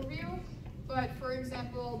overview, but for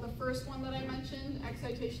example, the first one that I mentioned,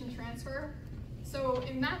 excitation transfer. So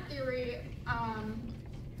in that theory,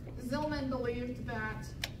 Zillman believed that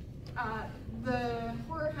the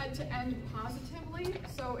horror had to end positively.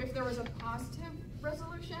 So if there was a positive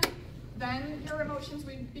resolution, then your emotions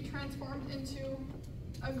would be transformed into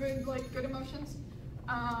a good emotions.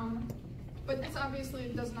 But this obviously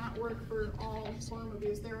does not work for all horror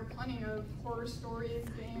movies. There are plenty of horror stories,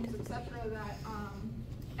 games, etc. that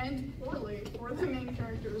end poorly for the main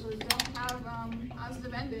characters or don't have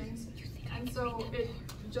positive endings, and so it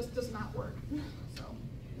just does not work. So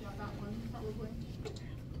yeah, that one probably.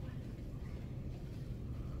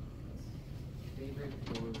 Favorite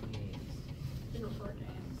horror games? Favorite horror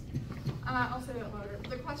games. I'll say that louder.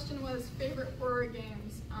 The question was favorite horror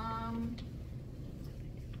games.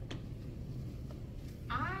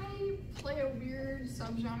 I play a weird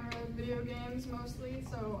subgenre of video games mostly,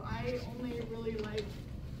 so I only really like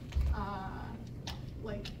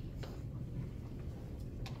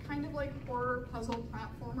kind of like horror puzzle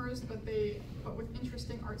platformers, but with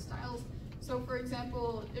interesting art styles. So for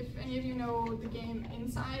example, if any of you know the game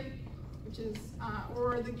Inside, which is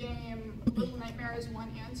or the game Little Nightmares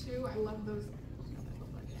 1 and 2, I love those.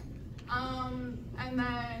 And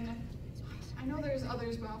then I know there's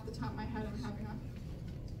others, but off the top of my head, I'm having a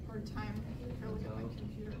hard time looking at my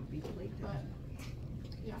computer. But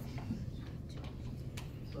yeah.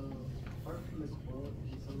 So, apart from this quote,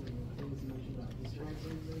 some of the things you mentioned about Easter eggs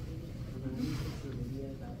and everything, and then any pieces of media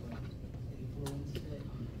that influenced it?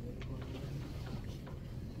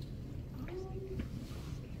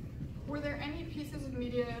 Were there any pieces of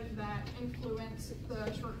media that influenced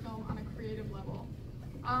the short film on a creative level?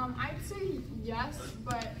 I'd say yes,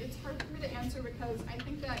 but it's hard for me to answer because I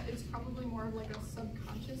think that it's probably more of like a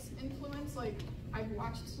subconscious influence. Like I've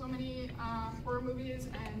watched so many horror movies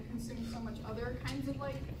and consumed so much other kinds of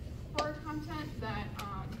horror content that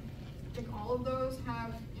I think all of those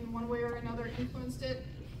have in one way or another influenced it.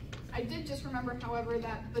 I did just remember, however,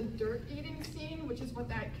 that the dirt eating scene, which is what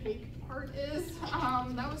that cake part is,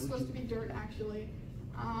 that was supposed to be dirt actually.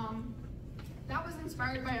 That was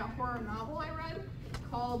inspired by a horror novel I read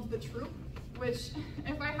called The Troop, which,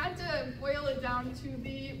 if I had to boil it down to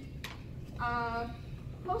the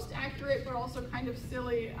most accurate but also kind of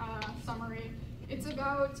silly summary, it's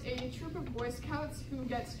about a troop of Boy Scouts who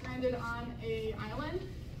get stranded on an island.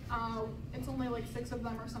 It's only like 6 of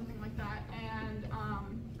them or something like that, and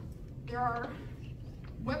there are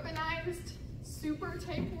weaponized super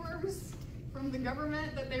tapeworms from the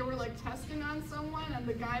government that they were testing on someone, and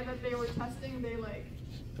the guy that they were testing, they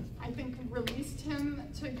I think released him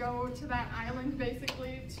to go to that island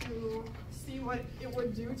basically to see what it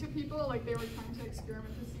would do to people. They were trying to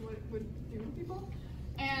experiment to see what it would do to people.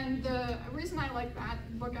 And the reason I like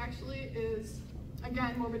that book actually is,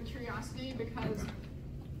 again, morbid curiosity, because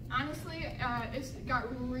honestly, it's got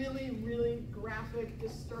really, really graphic,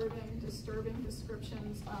 disturbing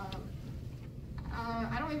descriptions of,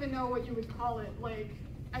 I don't even know what you would call it,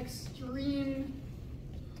 extreme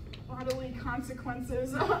bodily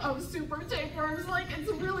consequences of super tapeworms. It's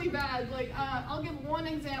really bad. I'll give one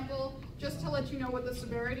example just to let you know what the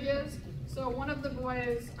severity is. So one of the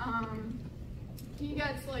boys, he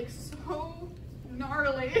gets so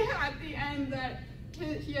gnarly at the end that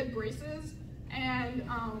he had braces, and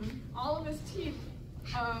all of his teeth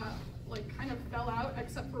kind of fell out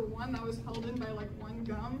except for one that was held in by one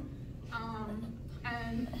gum,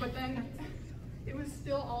 but then it was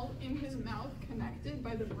still all in his mouth connected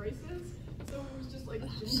by the braces, so it was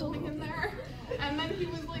just jingling in there. And then he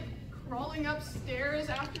was crawling upstairs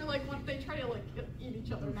after when they try to eat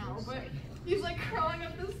each other now, but he's crawling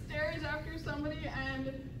up the stairs after somebody,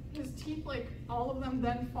 and his teeth all of them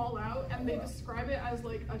then fall out, and they describe it as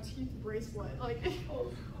a teeth bracelet.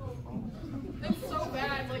 It's so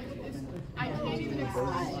bad. I can't even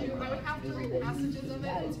explain it to you. I would have to read passages of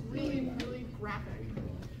it. It's really, really graphic.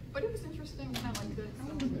 But it was interesting and I liked it.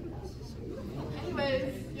 So.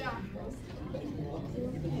 Anyways, yeah.